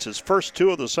 14 points, his first two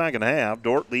of the second half.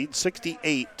 Dordt leads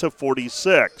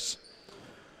 68-46.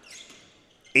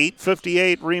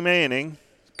 8:58 remaining.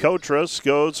 Kotras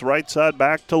goes right side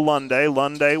back to Lunday.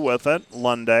 Lunday with it.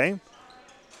 Lunday.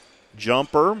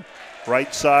 Jumper.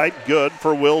 Right side, good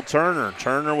for Will Turner.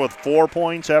 Turner with 4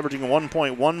 points, averaging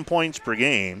 1.1 points per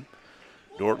game.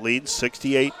 Dordt leads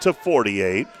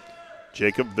 68-48.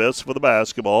 Jacob Viss with the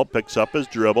basketball, picks up his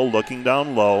dribble, looking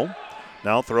down low.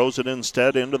 Now throws it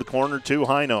instead into the corner to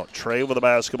Highnote. Trey with the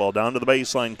basketball, down to the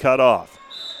baseline, cut off.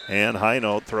 And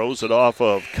Highnote throws it off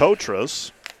of Kotras.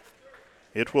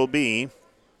 It will be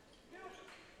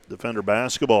defender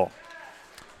basketball.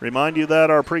 Remind you that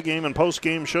our pregame and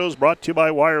postgame shows brought to you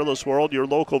by Wireless World, your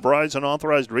local Verizon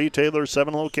authorized retailer,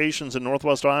 7 locations in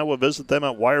Northwest Iowa. Visit them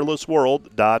at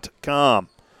wirelessworld.com.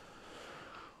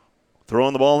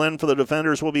 Throwing the ball in for the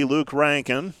defenders will be Luke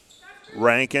Rankin.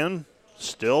 Rankin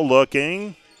still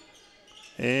looking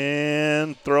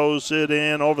and throws it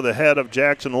in over the head of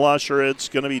Jackson Lusher. It's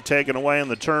going to be taken away in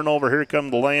the turnover. Here come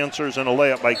the Lancers and a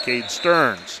layup by Cade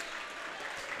Stearns.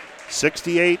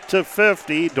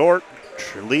 68-50, Dordt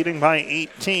leading by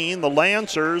 18. The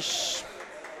Lancers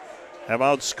have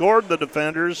outscored the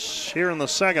defenders here in the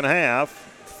second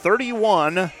half,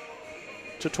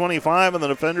 31-25, and the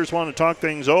defenders want to talk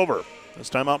things over. This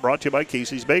timeout brought to you by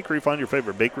Casey's Bakery. Find your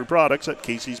favorite bakery products at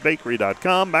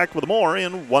caseysbakery.com. Back with more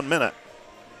in 1 minute.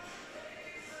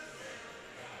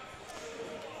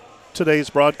 Today's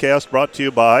broadcast brought to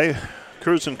you by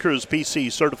Cruz & Cruz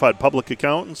PC Certified Public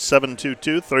Accountants,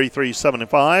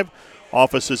 722-3375.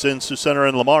 Offices in Sioux Center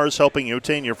and Lamar's helping you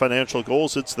attain your financial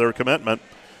goals. It's their commitment.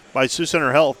 By Sioux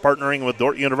Center Health, partnering with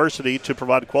Dordt University to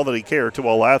provide quality care to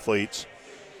all athletes.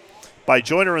 By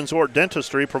Joyner & Zwart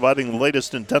Dentistry, providing the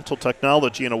latest in dental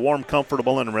technology in a warm,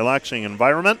 comfortable, and relaxing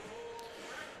environment.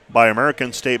 By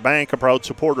American State Bank, a proud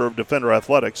supporter of Defender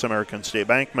Athletics. American State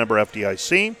Bank, member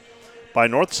FDIC. By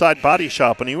Northside Body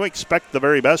Shop. When you expect the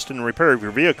very best in repair of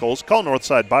your vehicles, call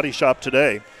Northside Body Shop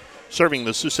today. Serving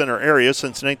the Sioux Center area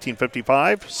since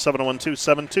 1955,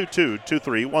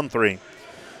 712-722-2313.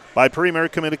 By Premier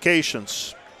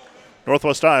Communications,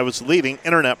 Northwest Iowa's leading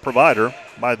internet provider.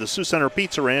 By the Sioux Center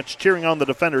Pizza Ranch, cheering on the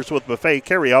defenders with buffet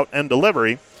carryout and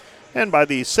delivery. And by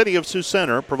the City of Sioux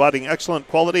Center, providing excellent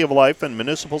quality of life and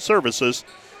municipal services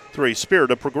through a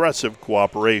spirit of progressive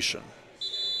cooperation.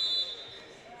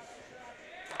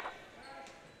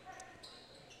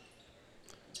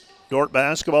 Dordt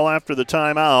basketball after the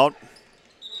timeout.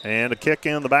 And a kick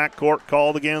in the backcourt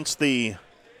called against the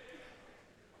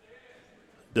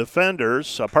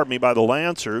defenders, by the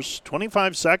Lancers.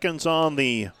 25 seconds on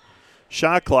the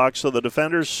shot clock, so the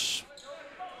defenders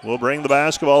will bring the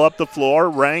basketball up the floor.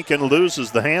 Rankin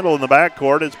loses the handle in the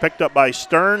backcourt. It's picked up by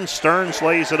Stearns. Stearns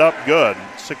lays it up good.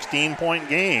 16-point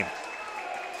game.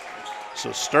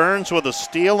 So Stearns with a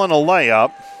steal and a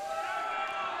layup.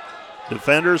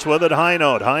 Defenders with it,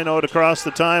 Highnote. Highnote across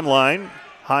the timeline.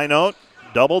 Highnote,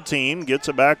 double team, gets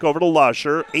it back over to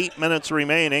Lusher. 8 minutes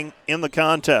remaining in the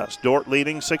contest. Dordt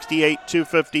leading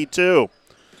 68-52.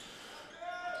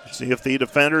 See if the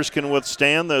defenders can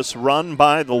withstand this run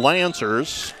by the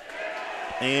Lancers.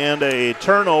 And a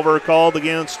turnover called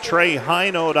against Trey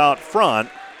Highnote out front.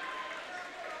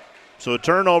 So a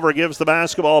turnover gives the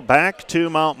basketball back to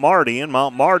Mount Marty, and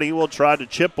Mount Marty will try to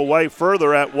chip away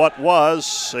further at what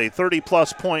was a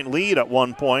 30-plus point lead at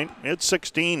one point. It's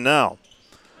 16 now.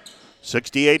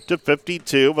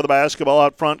 68-52 with the basketball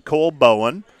out front, Cole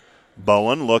Bowen.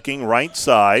 Bowen looking right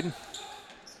side.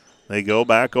 They go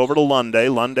back over to Lunday.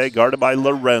 Lunday guarded by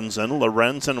Lorenzen.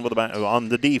 Lorenzen with on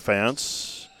the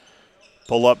defense.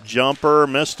 Pull-up jumper,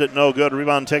 missed it, no good.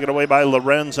 Rebound taken away by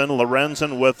Lorenzen.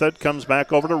 Lorenzen with it, comes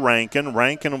back over to Rankin.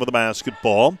 Rankin with the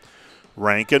basketball.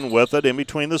 Rankin with it in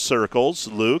between the circles.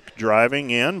 Luke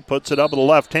driving in, puts it up with the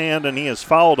left hand, and he is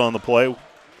fouled on the play.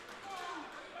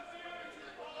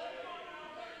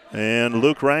 And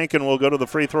Luke Rankin will go to the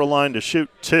free throw line to shoot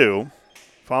two.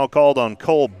 Foul called on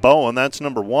Cole Bowen. That's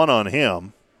number 1 on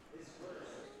him.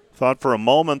 Thought for a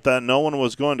moment that no one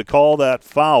was going to call that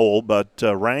foul, but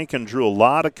Rankin drew a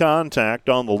lot of contact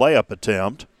on the layup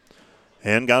attempt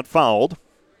and got fouled.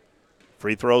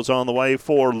 Free throws on the way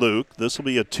for Luke. This will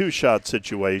be a 2-shot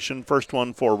situation. First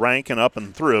one for Rankin up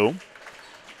and through.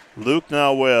 Luke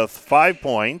now with 5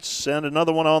 points and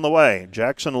another one on the way.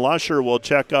 Jackson Lusher will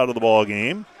check out of the ball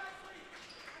game.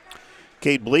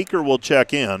 Cade Bleeker will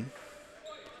check in.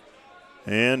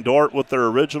 And Dordt with their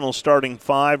original starting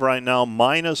 5 right now,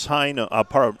 plus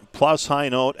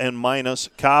Highnote and minus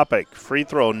Kopic. Free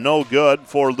throw no good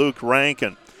for Luke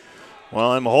Rankin.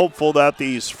 Well, I'm hopeful that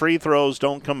these free throws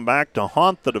don't come back to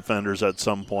haunt the defenders at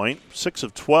some point. 6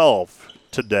 of 12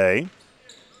 today.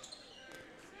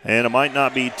 And it might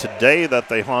not be today that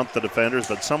they haunt the defenders,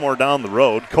 but somewhere down the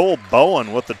road. Cole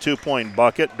Bowen with the 2-point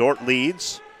bucket. Dordt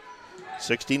leads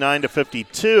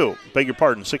 69-52. Beg your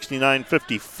pardon,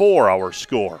 69-54 our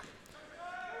score.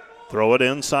 Throw it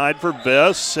inside for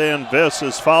Viss, and Viss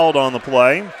is fouled on the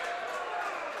play.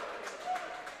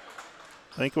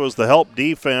 I think it was the help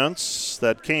defense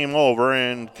that came over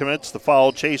and commits the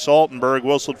foul. Chase Altenberg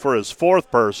whistled for his 4th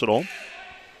personal.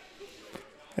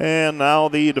 And now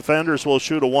the defenders will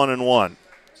shoot a 1-and-1.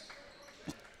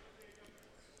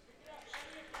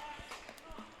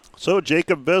 So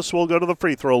Jacob Viss will go to the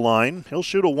free throw line. He'll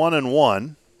shoot a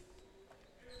 1-and-1.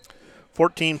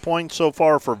 14 points so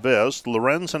far for Viss.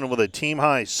 Lorenzen with a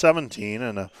team-high 17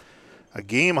 and a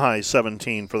game-high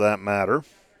 17 for that matter.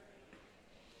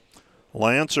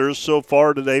 Lancers so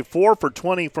far today, 4 for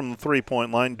 20 from the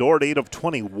three-point line. Dordt 8 of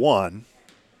 21.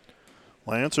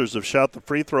 Lancers have shot the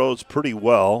free throws pretty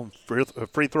well.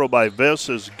 Free throw by Viss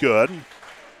is good.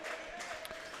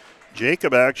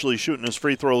 Jacob actually shooting his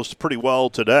free throws pretty well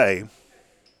today.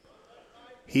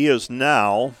 He is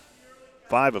now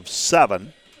 5 of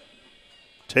 7.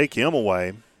 Take him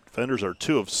away. Defenders are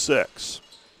 2 of 6.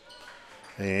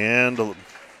 And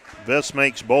Viss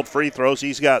makes both free throws.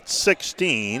 He's got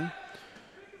 16.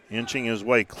 Inching his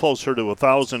way closer to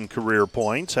 1,000 career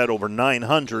points. Had over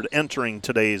 900 entering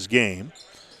today's game.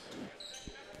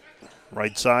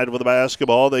 Right side with the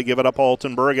basketball. They give it up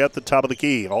Altenberg at the top of the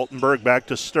key. Altenberg back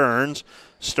to Stearns.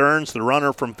 Stearns, the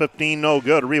runner from 15, no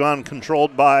good. Rebound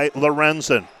controlled by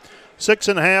Lorenzen.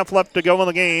 6.5 left to go in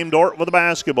the game. Dordt with the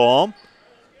basketball.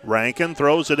 Rankin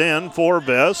throws it in for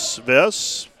Viss.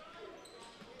 Viss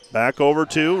back over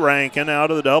to Rankin out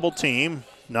of the double team.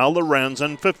 Now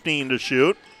Lorenzen, 15 to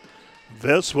shoot.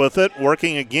 Viss with it,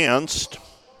 working against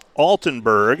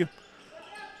Altenberg.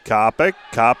 Kopic,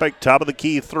 top of the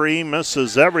key 3,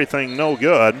 misses everything, no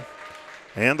good.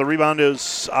 And the rebound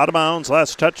is out of bounds.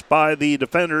 Last touch by the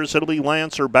defenders. It'll be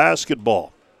Lancer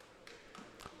basketball.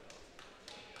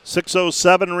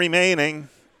 6:07 remaining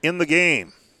in the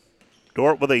game.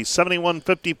 Dordt with a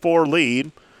 71-54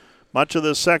 lead. Much of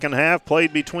the second half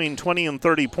played between 20 and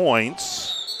 30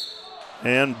 points.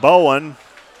 And Bowen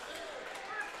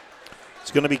is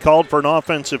going to be called for an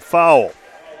offensive foul.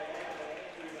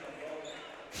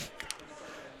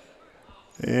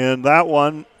 And that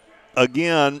one,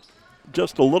 again,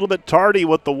 just a little bit tardy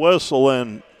with the whistle,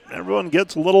 and everyone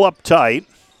gets a little uptight.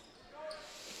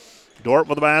 Dordt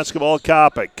with the basketball,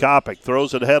 Kopic. Kopic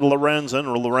throws it ahead of Lorenzen.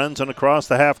 Lorenzen across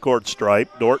the half-court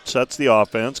stripe. Dordt sets the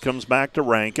offense, comes back to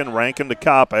Rankin. Rankin to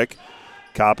Kopic.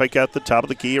 Kopic at the top of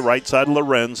the key, right side of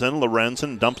Lorenzen.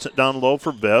 Lorenzen dumps it down low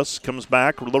for Viss. Comes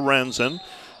back, Lorenzen.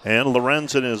 And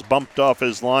Lorenzen is bumped off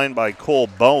his line by Cole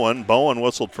Bowen. Bowen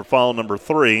whistled for foul number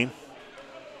 3.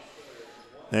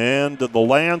 And the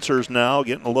Lancers now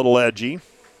getting a little edgy.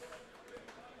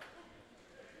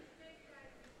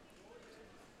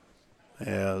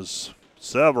 As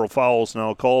several fouls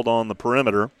now called on the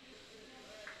perimeter.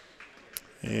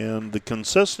 And the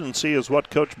consistency is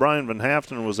what Coach Brian Van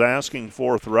Haften was asking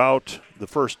for throughout the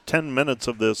first 10 minutes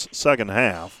of this second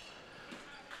half.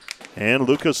 And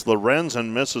Lucas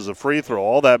Lorenzen misses a free throw.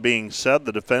 All that being said,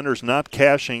 the defenders not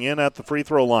cashing in at the free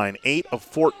throw line. 8 of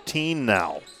 14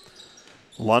 now.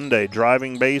 Lunde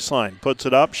driving baseline, puts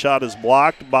it up. Shot is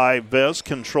blocked by Viss,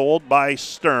 controlled by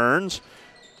Stearns.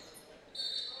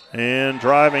 And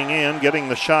driving in, getting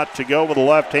the shot to go with the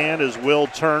left hand is Will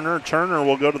Turner. Turner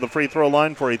will go to the free throw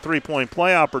line for a three-point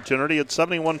play opportunity at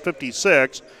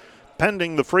 71-56,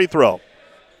 pending the free throw.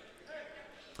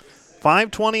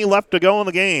 5:20 left to go in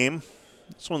the game.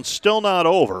 This one's still not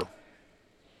over.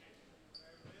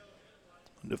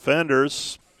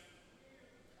 Defenders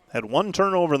had 1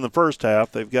 turnover in the first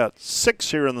half. They've got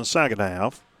 6 here in the second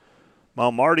half.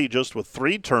 Malmarty just with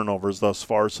 3 turnovers thus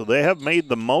far, so they have made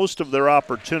the most of their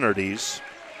opportunities.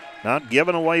 Not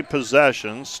giving away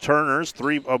possessions. Turner's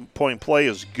 3-point play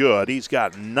is good. He's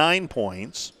got 9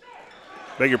 points.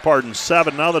 Beg your pardon,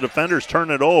 7. Now the defenders turn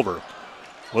it over.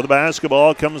 With the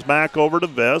basketball, comes back over to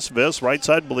Viss. Viss, right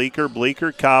side Bleeker.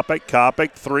 Bleeker, Kopic.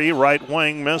 Kopic, 3, right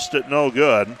wing. Missed it, no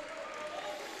good.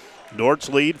 Dort's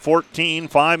lead, 14,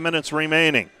 5 minutes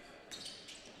remaining.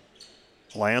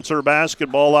 Lancer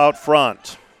basketball out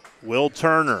front. Will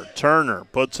Turner. Turner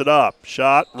puts it up.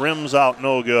 Shot, rims out,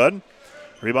 no good.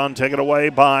 Rebound taken away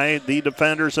by the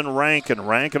defenders and Rankin.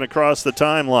 Rankin across the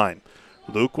timeline.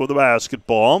 Luke with the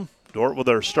basketball. Dort with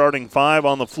their starting 5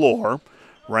 on the floor.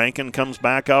 Rankin comes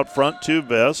back out front to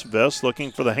Viss. Viss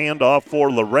looking for the handoff for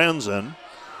Lorenzen.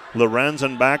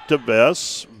 Lorenzen back to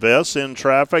Viss. Viss in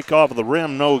traffic off the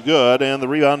rim, no good, and the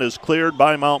rebound is cleared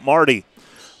by Mount Marty.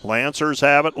 Lancers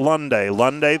have it, Lunday.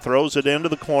 Lunday throws it into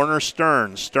the corner,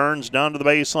 Stearns. Stearns down to the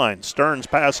baseline. Stearns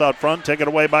pass out front, taken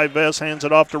away by Viss, hands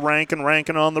it off to Rankin.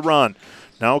 Rankin on the run.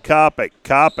 Now Kopic.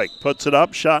 Kopic puts it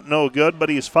up, shot no good, but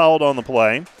he's fouled on the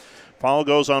play. Foul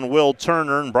goes on Will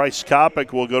Turner, and Bryce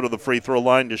Kopic will go to the free throw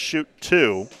line to shoot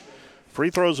 2. Free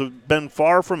throws have been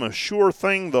far from a sure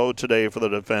thing, though, today for the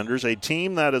defenders, a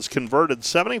team that has converted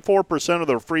 74% of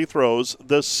their free throws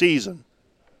this season.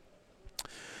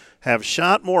 Have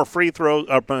shot more free throws,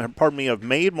 have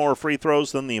made more free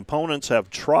throws than the opponents have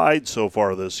tried so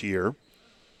far this year.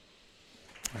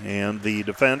 And the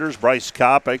defenders, Bryce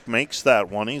Kopic makes that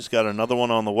one. He's got another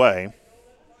one on the way.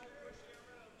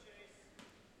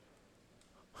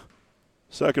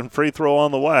 Second free throw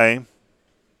on the way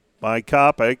by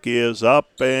Kopic is up,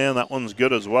 and that one's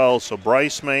good as well. So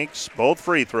Bryce makes both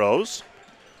free throws.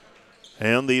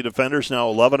 And the defenders now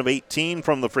 11 of 18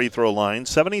 from the free throw line,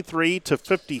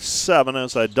 73-57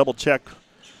 as I double-check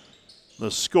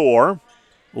the score.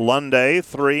 Lunday,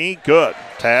 3, good.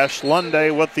 Tash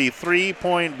Lunday with the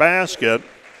 3-point basket.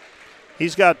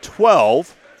 He's got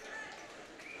 12.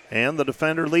 And the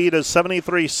defender lead is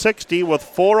 73-60 with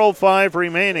 4:05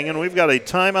 remaining, and we've got a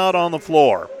timeout on the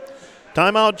floor.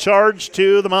 Timeout charged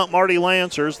to the Mount Marty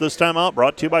Lancers. This timeout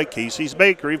brought to you by Casey's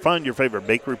Bakery. Find your favorite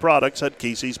bakery products at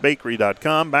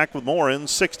caseysbakery.com. Back with more in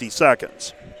 60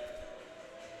 seconds.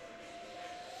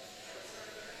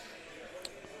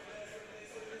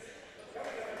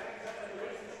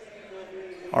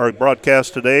 Our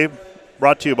broadcast today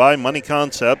brought to you by Money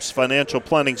Concepts Financial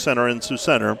Planning Center in Sioux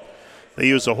Center. They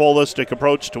use a holistic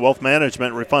approach to wealth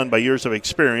management refined by years of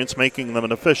experience, making them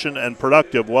an efficient and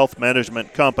productive wealth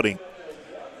management company.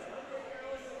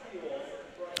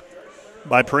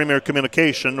 By Premier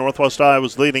Communication, Northwest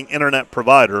Iowa's leading internet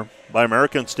provider. By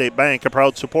American State Bank, a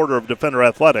proud supporter of Defender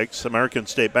Athletics. American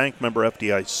State Bank, member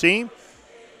FDIC.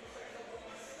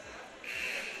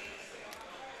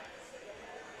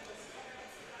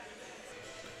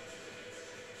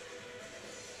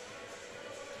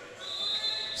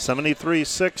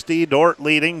 (73-60), Dort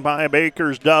leading by a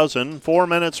baker's dozen. 4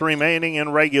 minutes remaining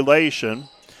in regulation.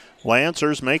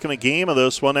 Lancers making a game of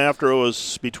this one after it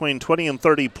was between 20 and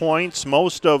 30 points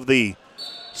most of the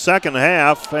second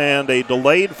half, and a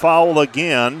delayed foul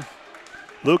again.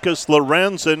 Lucas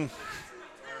Lorenzen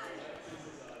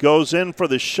goes in for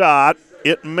the shot.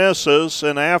 It misses,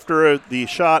 and after the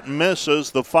shot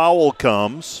misses, the foul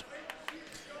comes.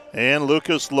 And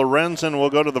Lucas Lorenzen will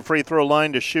go to the free throw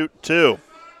line to shoot 2.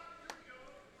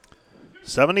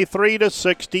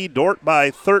 73-60, Dort by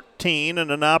 13,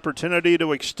 and an opportunity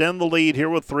to extend the lead here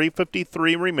with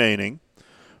 3:53 remaining.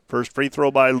 First free throw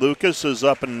by Lucas is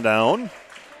up and down.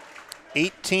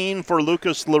 18 for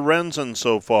Lucas Lorenzen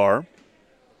so far.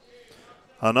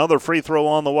 Another free throw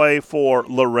on the way for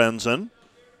Lorenzen.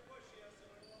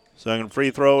 Second free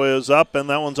throw is up,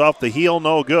 and that one's off the heel,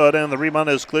 no good, and the rebound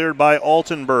is cleared by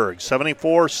Altenberg.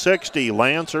 74-60,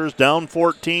 Lancers down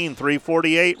 14,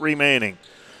 3:48 remaining.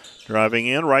 Driving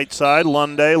in, right side,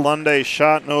 Lunday. Lunday's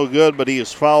shot no good, but he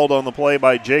is fouled on the play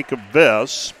by Jacob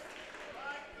Viss.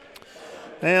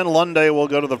 And Lunday will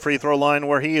go to the free throw line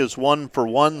where he is 1 for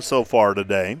 1 so far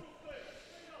today.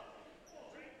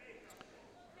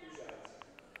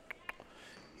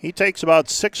 He takes about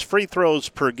 6 free throws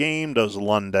per game, does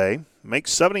Lunday.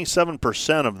 Makes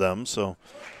 77% of them, so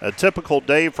a typical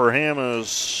day for him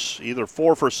is either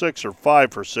 4 for 6 or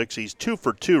 5 for 6. He's 2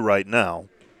 for 2 right now.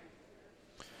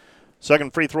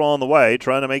 Second free throw on the way,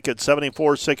 trying to make it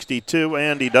 74-62,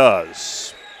 and he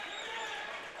does.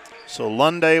 So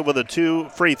Lunday with the 2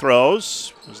 free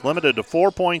throws. Is limited to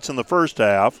 4 points in the first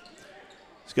half.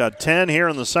 He's got 10 here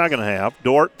in the second half.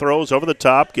 Dort throws over the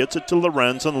top, gets it to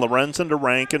Lorenzen. Lorenzen to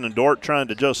Rankin, and Dort trying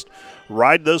to just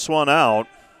ride this one out,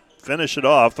 finish it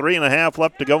off. 3.5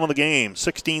 left to go in the game.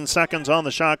 16 seconds on the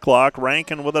shot clock.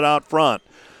 Rankin with it out front.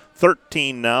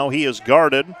 13 now. He is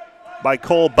guarded by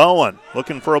Cole Bowen.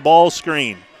 Looking for a ball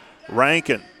screen.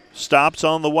 Rankin stops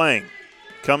on the wing.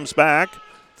 Comes back.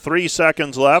 3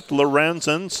 seconds left.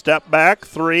 Lorenzen, step back.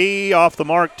 3 off the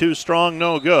mark. Too strong,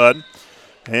 no good.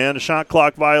 And a shot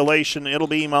clock violation. It'll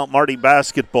be Mount Marty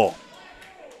basketball.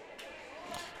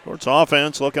 Dort's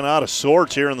offense looking out of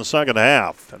sorts here in the second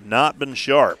half. Have not been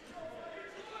sharp.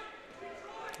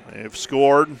 They've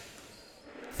scored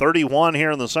 31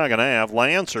 here in the second half.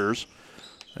 Lancers,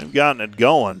 they've gotten it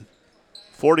going.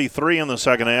 43 in the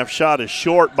second half. Shot is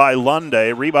short by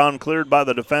Lunday. Rebound cleared by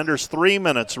the defenders. 3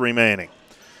 minutes remaining.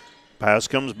 Pass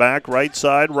comes back right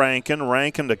side. Rankin.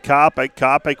 Rankin to Kopic.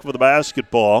 Kopic with the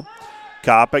basketball.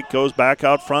 Kopic goes back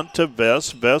out front to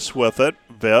Viss. Viss with it.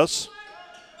 Viss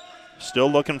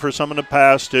still looking for someone to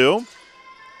pass to.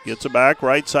 Gets it back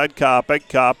right side. Kopic.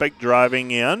 Kopic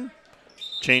driving in.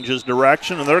 Changes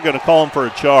direction, and they're going to call him for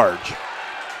a charge.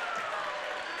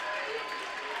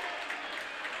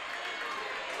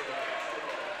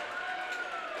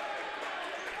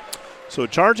 So a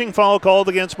charging foul called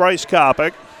against Bryce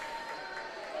Kopic,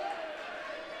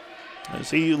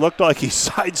 as he looked like he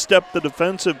sidestepped the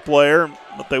defensive player,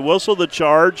 but they whistled the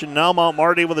charge, and now Mount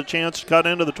Marty with a chance to cut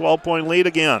into the 12-point lead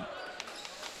again.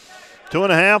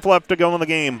 2.5 left to go in the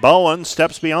game. Bowen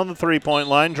steps beyond the three-point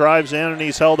line, drives in, and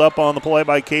he's held up on the play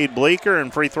by Cade Bleeker,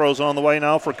 and free throws on the way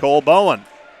now for Cole Bowen.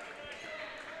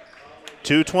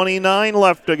 2:29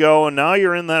 left to go, and now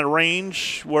you're in that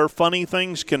range where funny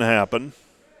things can happen.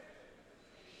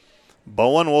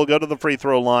 Bowen will go to the free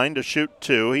throw line to shoot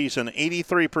 2. He's an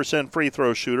 83% free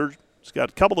throw shooter. He's got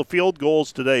a couple of field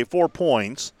goals today, 4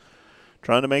 points.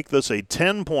 Trying to make this a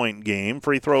 10-point game.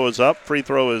 Free throw is up, free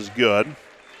throw is good.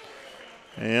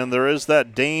 And there is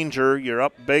that danger. You're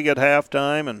up big at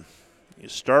halftime, and you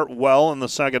start well in the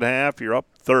second half. You're up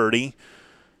 30.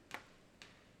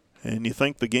 And you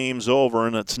think the game's over,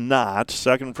 and it's not.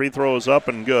 Second free throw is up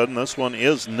and good, and this one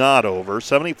is not over.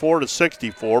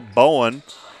 74-64. Bowen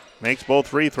makes both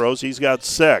free throws. He's got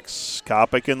 6.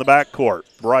 Kopic in the backcourt.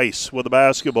 Bryce with the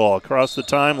basketball across the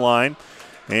timeline.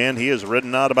 And he is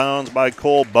ridden out of bounds by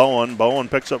Cole Bowen. Bowen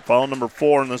picks up foul number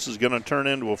 4, and this is going to turn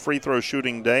into a free throw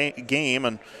shooting game.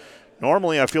 And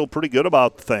normally I feel pretty good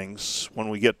about things when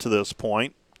we get to this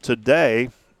point.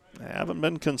 Today, I haven't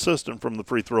been consistent from the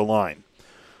free throw line.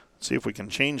 Let's see if we can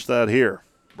change that here.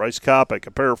 Bryce Kopic,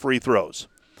 a pair of free throws.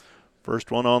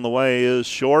 First one on the way is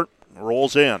short,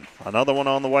 rolls in. Another one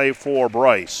on the way for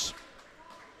Bryce.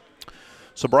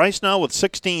 So Bryce now with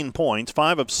 16 points,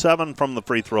 5 of 7 from the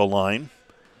free throw line.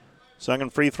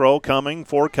 Second free throw coming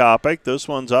for Kopic. This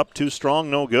one's up, too strong,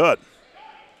 no good.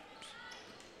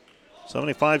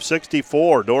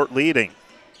 75-64, Dordt leading.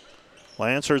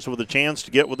 Lancers with a chance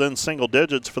to get within single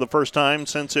digits for the first time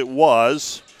since it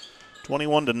was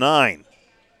 21-9.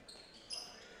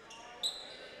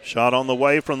 Shot on the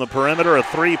way from the perimeter. A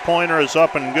three-pointer is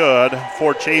up and good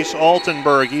for Chase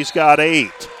Altenberg. He's got 8.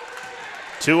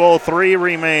 2:03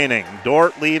 remaining.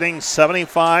 Dordt leading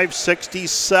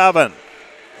 75-67.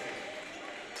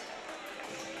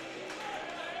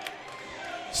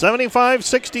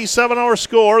 75-67 our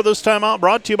score. This time out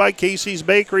brought to you by Casey's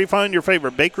Bakery. Find your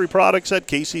favorite bakery products at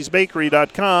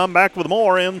caseysbakery.com. Back with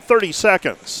more in 30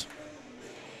 seconds.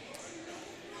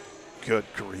 Good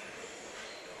grief.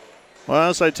 Well,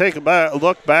 as I take a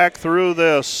look back through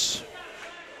this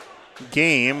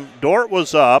game, Dordt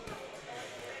was up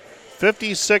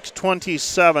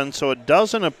 56-27, so it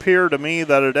doesn't appear to me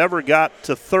that it ever got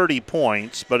to 30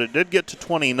 points, but it did get to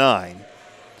 29.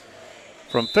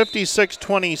 From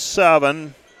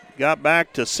 56-27, got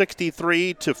back to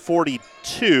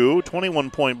 63-42,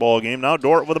 21-point ball game. Now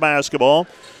Dordt with the basketball.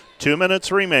 2 minutes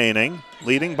remaining,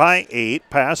 leading by 8.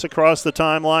 Pass across the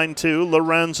timeline to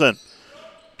Lorenzen.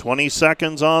 20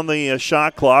 seconds on the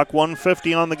shot clock,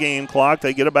 1:50 on the game clock.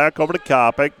 They get it back over to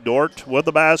Kopic. Dordt with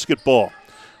the basketball.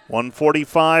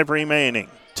 1:45 remaining.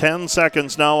 10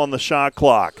 seconds now on the shot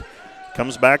clock.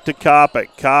 Comes back to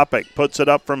Kopic. Kopic puts it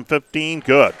up from 15.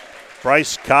 Good.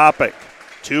 Bryce Kopic,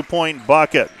 2-point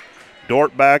bucket.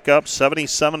 Dordt back up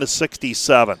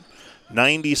 77-67.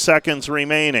 90 seconds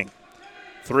remaining.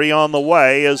 3 on the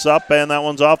way is up, and that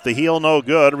one's off the heel, no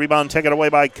good. Rebound taken away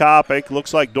by Kopic.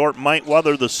 Looks like Dordt might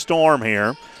weather the storm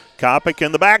here. Kopic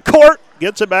in the backcourt.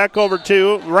 Gets it back over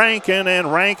to Rankin,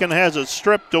 and Rankin has it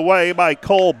stripped away by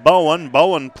Cole Bowen.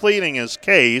 Bowen pleading his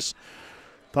case.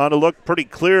 Thought it looked pretty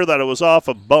clear that it was off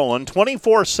of Bowen.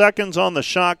 24 seconds on the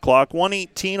shot clock,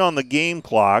 1:18 on the game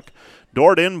clock.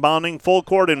 Dordt inbounding full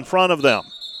court in front of them.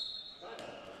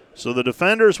 So the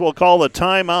defenders will call a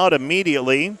timeout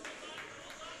immediately.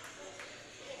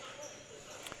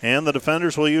 And the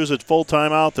defenders will use its full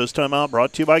timeout. This timeout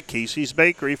brought to you by Casey's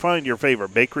Bakery. Find your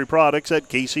favorite bakery products at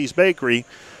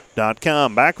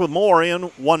caseysbakery.com. Back with more in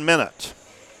 1 minute.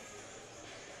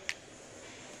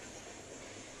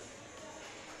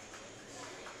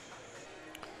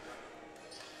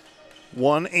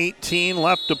 .118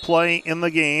 left to play in the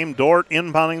game. Dordt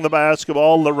inbounding the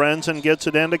basketball. Lorenzen gets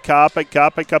it into Kopic.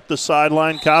 Kopic up the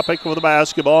sideline. Kopic with the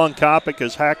basketball, and Kopic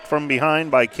is hacked from behind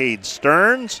by Cade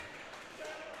Stearns.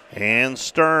 And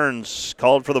Stearns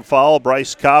called for the foul.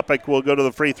 Bryce Kopic will go to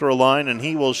the free throw line, and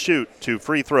he will shoot 2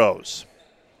 free throws.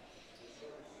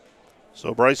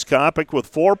 So Bryce Kopic with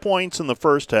 4 points in the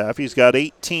first half. He's got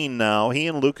 18 now. He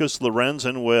and Lucas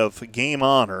Lorenzen with game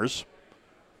honors.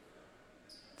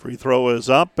 Free throw is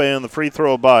up, and the free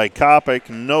throw by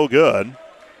Kopic, no good.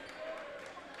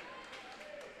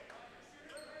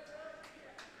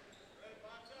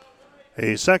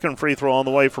 A second free throw on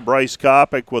the way for Bryce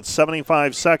Kopic with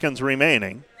 75 seconds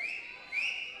remaining.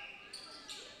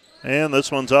 And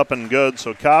this one's up and good,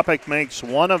 so Kopic makes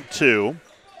 1 of 2.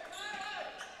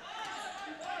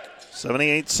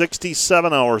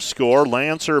 78-67 our score.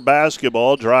 Lancer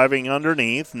basketball driving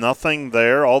underneath. Nothing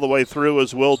there. All the way through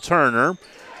is Will Turner.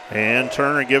 And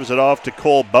Turner gives it off to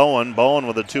Cole Bowen. Bowen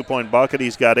with a 2-point bucket.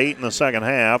 He's got 8 in the second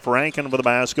half. Rankin with the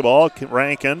basketball.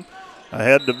 Rankin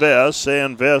ahead to Viss,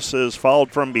 and Viss is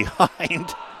fouled from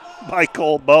behind by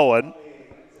Cole Bowen.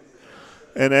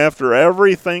 And after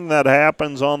everything that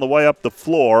happens on the way up the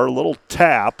floor, a little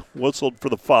tap whistled for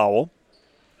the foul.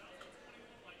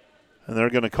 And they're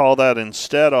going to call that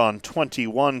instead on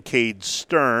 21, Cade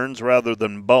Stearns, rather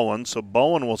than Bowen. So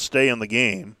Bowen will stay in the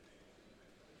game.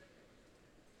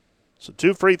 So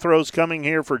 2 free throws coming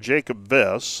here for Jacob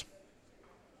Viss.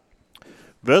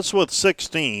 Viss with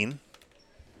 16.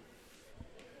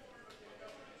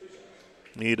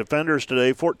 The defenders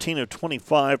today, 14 of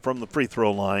 25 from the free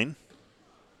throw line.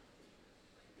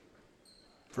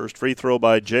 First free throw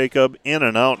by Jacob, in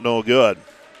and out, no good.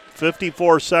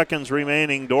 54 seconds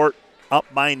remaining. Dordt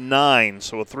up by 9,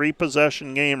 so a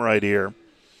 3-possession game right here.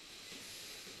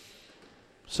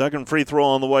 Second free throw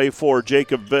on the way for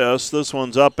Jacob Viss. This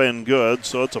one's up and good,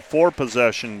 so it's a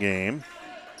 4-possession game.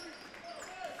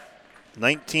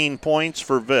 19 points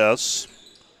for Viss.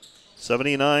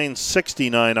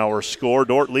 79-69 our score.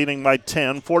 Dordt leading by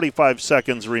 10, 45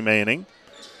 seconds remaining.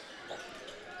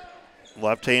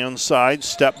 Left-hand side,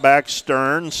 step back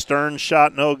Stearns. Stearns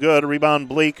shot no good. Rebound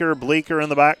Bleeker. Bleeker in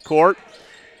the backcourt.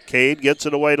 Cade gets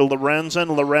it away to Lorenzen.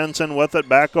 Lorenzen with it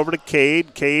back over to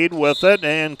Cade. Cade with it,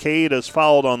 and Cade is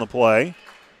fouled on the play.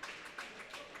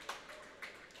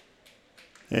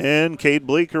 And Cade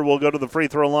Bleeker will go to the free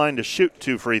throw line to shoot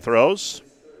 2 free throws.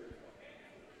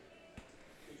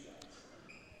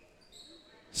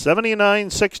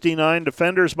 79-69,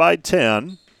 defenders by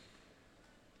 10.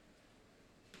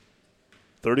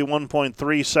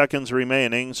 31.3 seconds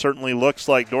remaining. Certainly looks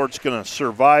like Dordt's going to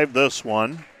survive this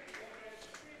one.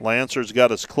 Lancer's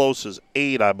got as close as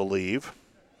 8, I believe.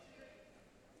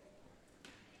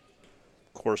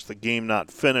 Of course, the game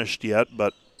not finished yet,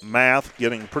 but math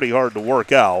getting pretty hard to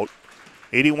work out.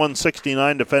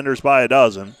 81-69, defenders by a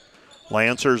dozen.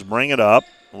 Lancers bring it up.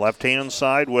 Left-hand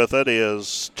side with it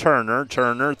is Turner.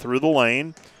 Turner through the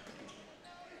lane.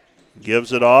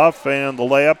 Gives it off, and the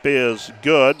layup is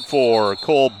good for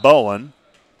Cole Bowen.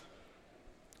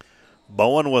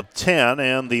 Bowen with 10,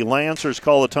 and the Lancers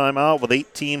call a timeout with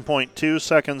 18.2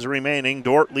 seconds remaining.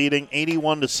 Dordt leading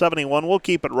 81-71. We'll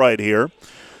keep it right here.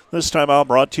 This timeout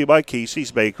brought to you by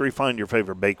Casey's Bakery. Find your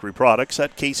favorite bakery products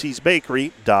at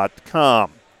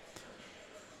caseysbakery.com.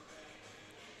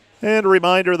 And a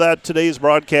reminder that today's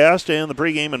broadcast and the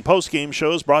pregame and postgame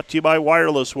shows brought to you by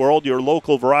Wireless World, your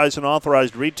local Verizon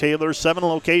authorized retailer. 7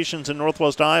 locations in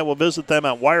Northwest Iowa. Visit them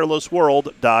at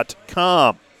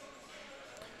wirelessworld.com.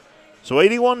 So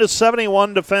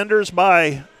 81-71, defenders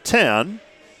by 10.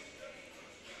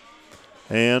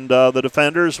 And the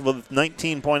defenders with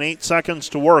 19.8 seconds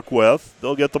to work with.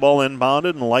 They'll get the ball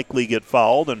inbounded and likely get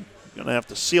fouled, and going to have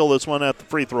to seal this one at the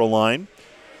free throw line.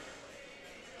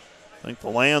 I think the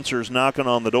Lancers knocking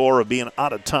on the door of being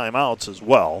out of timeouts as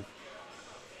well.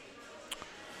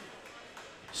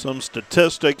 Some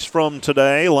statistics from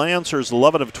today. Lancers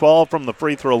 11 of 12 from the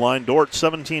free throw line. Dordt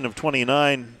 17 of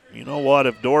 29. You know what?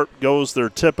 If Dordt goes their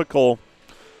typical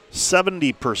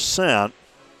 70%,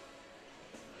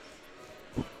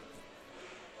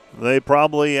 they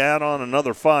probably add on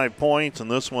another 5 points, and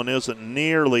this one isn't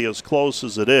nearly as close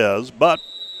as it is, but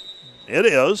it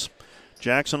is.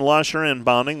 Jackson Lusher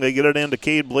inbounding. They get it into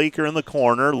Cade Bleeker in the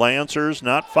corner. Lancers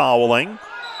not fouling,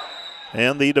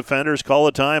 and the defenders call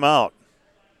a timeout.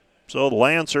 So the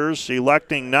Lancers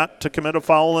electing not to commit a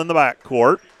foul in the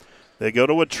backcourt. They go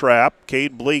to a trap.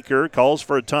 Cade Bleeker calls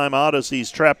for a timeout as he's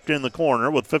trapped in the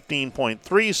corner with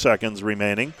 15.3 seconds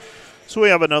remaining. So we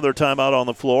have another timeout on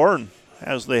the floor, and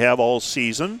as they have all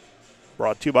season,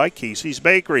 brought to you by Casey's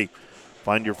Bakery.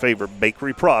 Find your favorite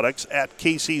bakery products at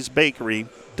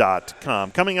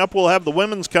caseysbakery.com. Coming up, we'll have the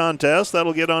women's contest.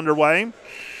 That'll get underway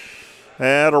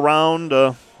at around,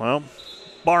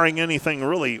 barring anything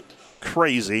really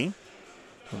crazy,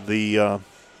 the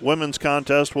women's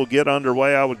contest will get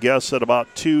underway, I would guess, at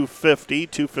about 2:50,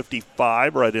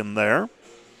 2:55, right in there.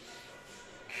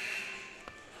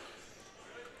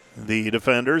 The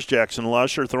defenders, Jackson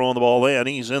Lusher throwing the ball in.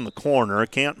 He's in the corner,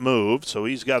 can't move, so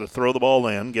he's got to throw the ball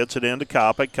in. Gets it into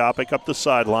Kopic. Kopic up the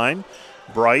sideline.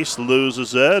 Bryce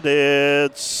loses it.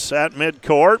 It's at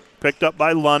midcourt. Picked up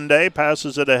by Lunday.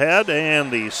 Passes it ahead,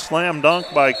 and the slam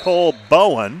dunk by Cole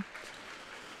Bowen.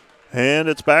 And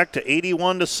it's back to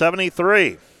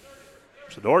 81-73.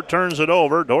 So Dordt turns it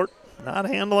over. Dordt not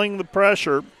handling the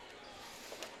pressure.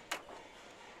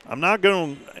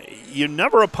 You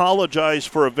never apologize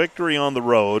for a victory on the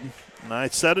road. And I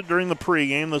said it during the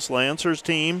pregame, this Lancers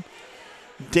team,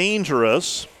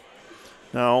 dangerous.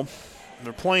 Now,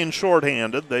 they're playing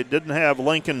shorthanded. They didn't have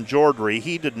Lincoln Jordry.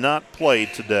 He did not play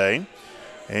today.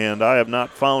 And I have not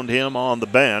found him on the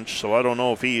bench, so I don't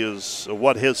know if he is,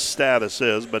 what his status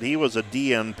is, but he was a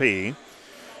DNP.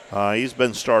 He's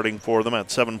been starting for them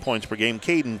at 7 points per game.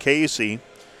 Caden Casey,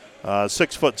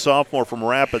 6-foot sophomore from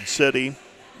Rapid City.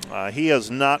 He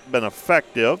has not been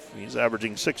effective. He's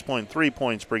averaging 6.3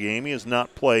 points per game. He has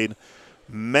not played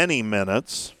many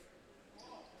minutes.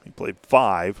 He played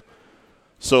 5.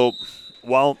 So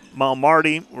while Mount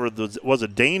Marty was a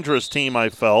dangerous team, I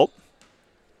felt,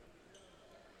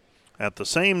 at the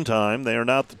same time, they are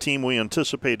not the team we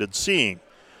anticipated seeing.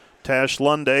 Tash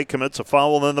Lunday commits a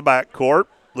foul in the backcourt.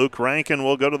 Luke Rankin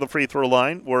will go to the free throw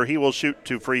line where he will shoot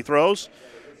 2 free throws.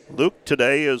 Luke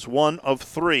today is 1 of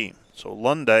 3. So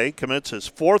Lunday commits his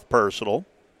 4th personal.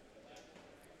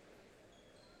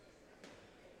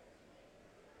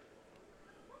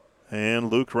 And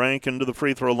Luke Rankin to the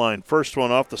free throw line. First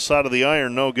one off the side of the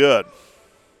iron, no good.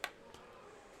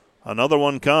 Another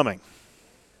one coming.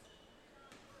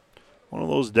 One of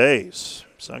those days.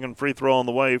 Second free throw on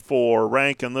the way for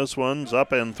Rankin. This one's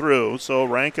up and through. So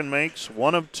Rankin makes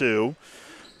 1 of 2.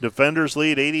 Defenders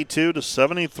lead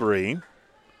 82-73.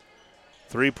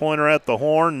 Three-pointer at the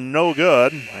horn, no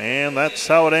good. And that's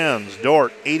how it ends.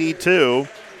 Dordt 82.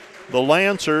 The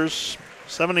Lancers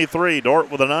 73.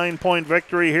 Dordt with a 9-point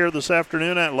victory here this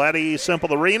afternoon at Laddie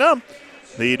Simple Arena.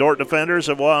 The Dordt defenders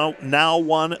have now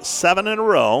won 7 in a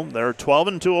row. They're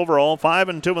 12-2 overall,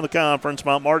 5-2 in the conference.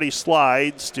 Mount Marty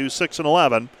slides to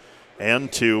 6-11 and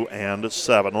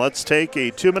 2-7. Let's take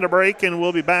a 2-minute break, and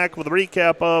we'll be back with a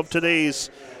recap of today's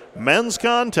men's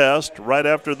contest. Right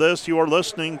after this, you are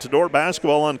listening to Dordt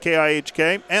Basketball on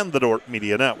KIHK and the Dordt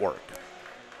Media Network.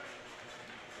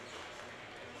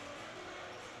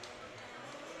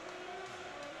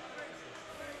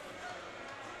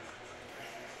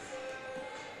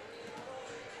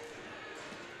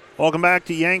 Welcome back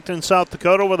to Yankton, South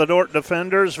Dakota, where the Dordt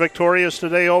defenders victorious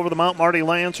today over the Mount Marty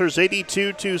Lancers,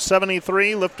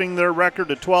 82-73, lifting their record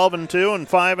to 12-2 and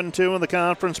 5-2 in the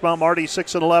conference. Mount Marty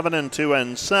 6-11 and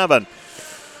 2-7.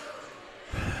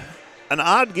 An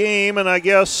odd game, and I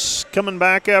guess coming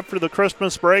back after the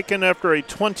Christmas break and after a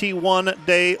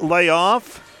 21-day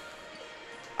layoff,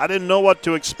 I didn't know what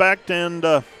to expect, and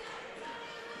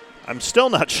I'm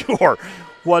still not sure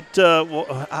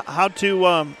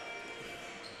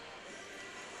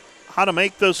how to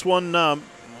make this one,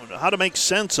 how to make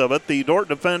sense of it. The Dordt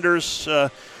defenders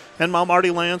and Mount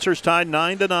Marty Lancers tied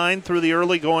 9-9 through the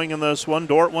early going in this one.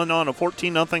 Dordt went on a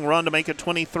 14-0 run to make it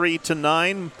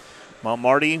 23-9. Mount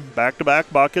Marty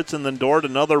back-to-back buckets, and then Dordt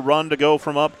another run to go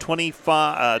from up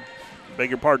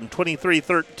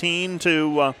 23-13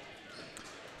 to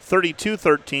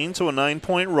 32-13, so a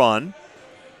 9-point run.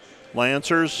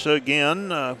 Lancers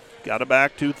again got it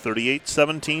back to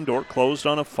 38-17. Dordt closed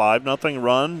on a 5-0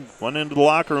 run. Went into the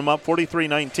locker room up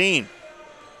 43-19.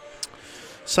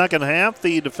 Second half,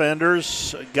 the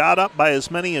defenders got up by as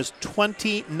many as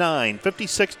 29,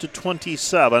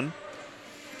 56-27.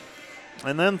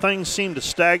 And then things seemed to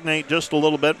stagnate just a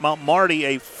little bit. Mount Marty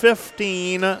a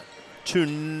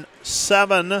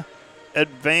 15-7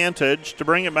 advantage to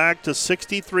bring it back to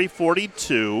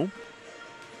 63-42.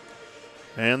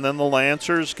 And then the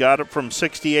Lancers got it from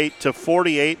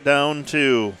 68-48 down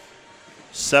to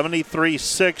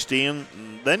 73-60. And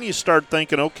then you start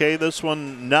thinking, okay, this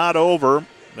one not over.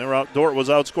 Dordt was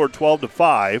outscored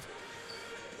 12-5.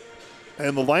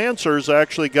 And the Lancers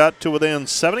actually got to within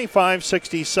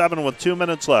 75-67 with 2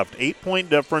 minutes left.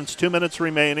 8-point difference, 2 minutes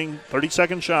remaining,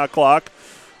 30-second shot clock.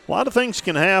 A lot of things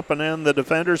can happen, and the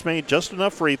defenders made just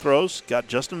enough free throws, got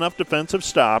just enough defensive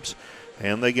stops,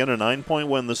 and they get a 9-point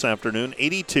win this afternoon,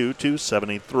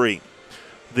 82-73.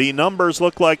 The numbers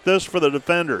look like this for the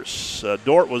defenders.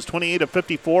 Dordt was 28 of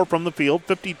 54 from the field,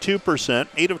 52%.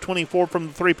 8 of 24 from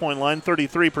the three-point line,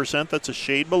 33%. That's a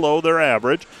shade below their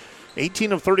average.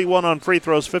 18 of 31 on free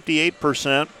throws,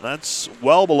 58%. That's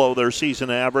well below their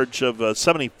season average of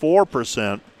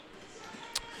 74%.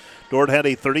 Dordt had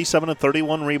a 37 of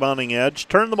 31 rebounding edge.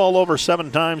 Turned the ball over 7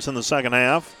 times in the second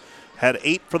half. Had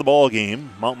 8 for the ball game.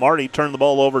 Mount Marty turned the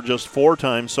ball over just 4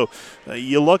 times. So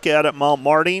you look at it, Mount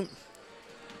Marty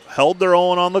held their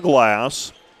own on the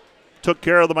glass, took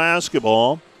care of the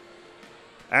basketball,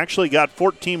 actually got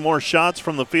 14 more shots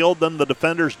from the field than the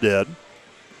defenders did.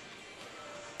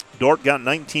 Dordt got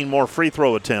 19 more free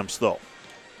throw attempts, though.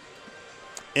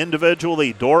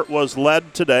 Individually, Dordt was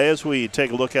led today as we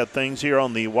take a look at things here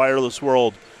on the Wireless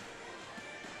World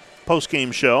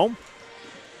postgame show.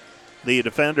 The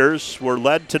defenders were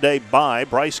led today by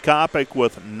Bryce Kopic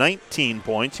with 19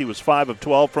 points. He was 5 of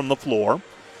 12 from the floor.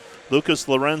 Lucas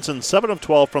Lorenzen, 7 of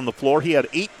 12 from the floor. He had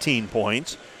 18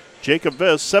 points. Jacob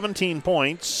Viss, 17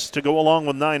 points to go along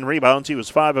with 9 rebounds. He was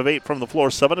 5 of 8 from the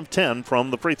floor, 7 of 10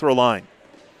 from the free throw line.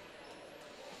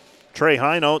 Trey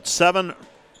Hinote, 7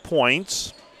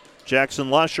 points. Jackson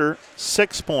Lusher,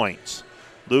 6 points.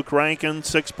 Luke Rankin,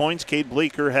 6 points. Cade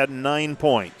Bleeker had 9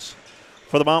 points.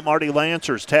 For the Mount Marty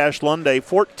Lancers, Tash Lunday,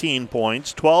 14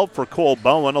 points. 12 for Cole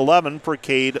Bowen, 11 for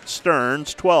Cade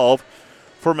Stearns, 12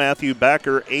 for Matthew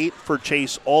Becker, 8 for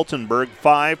Chase Altenberg,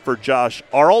 5 for Josh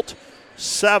Arlt,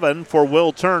 7 for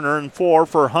Will Turner, and 4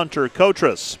 for Hunter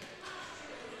Kotras.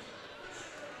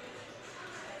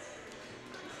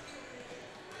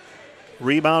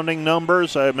 Rebounding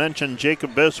numbers, I mentioned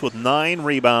Jacob Viss with 9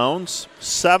 rebounds,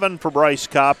 7 for Bryce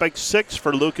Kopic, 6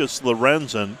 for Lucas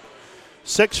Lorenzen,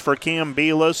 6 for Cam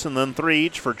Belis, and then 3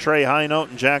 each for Trey Hinote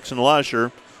and Jackson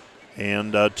Lusher.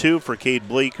 And 2 for Cade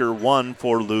Bleeker, 1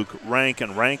 for Luke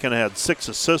Rankin. Rankin had 6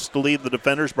 assists to lead the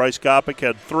defenders. Bryce Kopic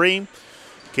had 3.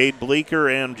 Cade Bleeker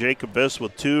and Jacob Viss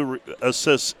with 2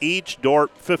 assists each.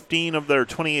 Dordt, 15 of their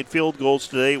 28 field goals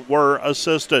today were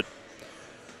assisted.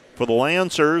 For the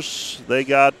Lancers, they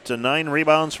got 9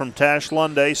 rebounds from Tash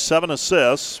Lunday, 7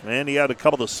 assists, and he had a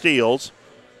couple of steals.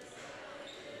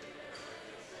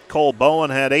 Cole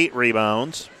Bowen had 8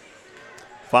 rebounds.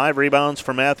 5 rebounds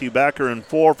for Matthew Becker and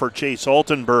 4 for Chase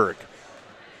Altenberg.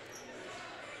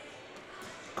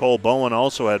 Cole Bowen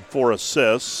also had 4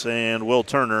 assists, and Will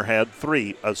Turner had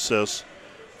 3 assists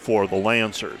for the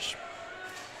Lancers.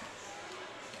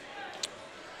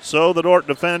 So the Dordt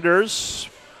defenders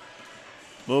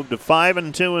moved to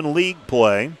 5-2 in league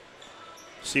play.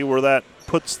 See where that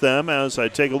puts them as I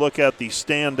take a look at the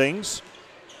standings.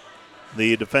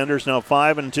 The defenders now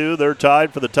 5-2. They're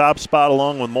tied for the top spot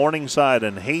along with Morningside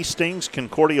and Hastings.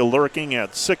 Concordia lurking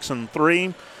at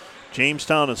 6-3.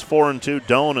 Jamestown is 4-2.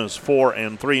 Doane is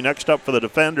 4-3. Next up for the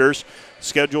defenders,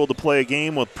 scheduled to play a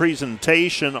game with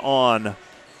presentation on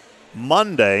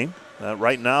Monday. That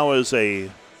right now is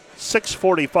a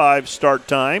 6:45 start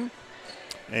time.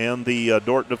 And the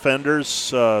Dordt defenders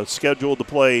scheduled to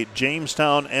play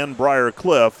Jamestown and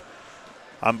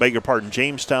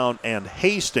Jamestown and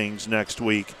Hastings next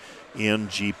week in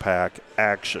GPAC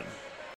action.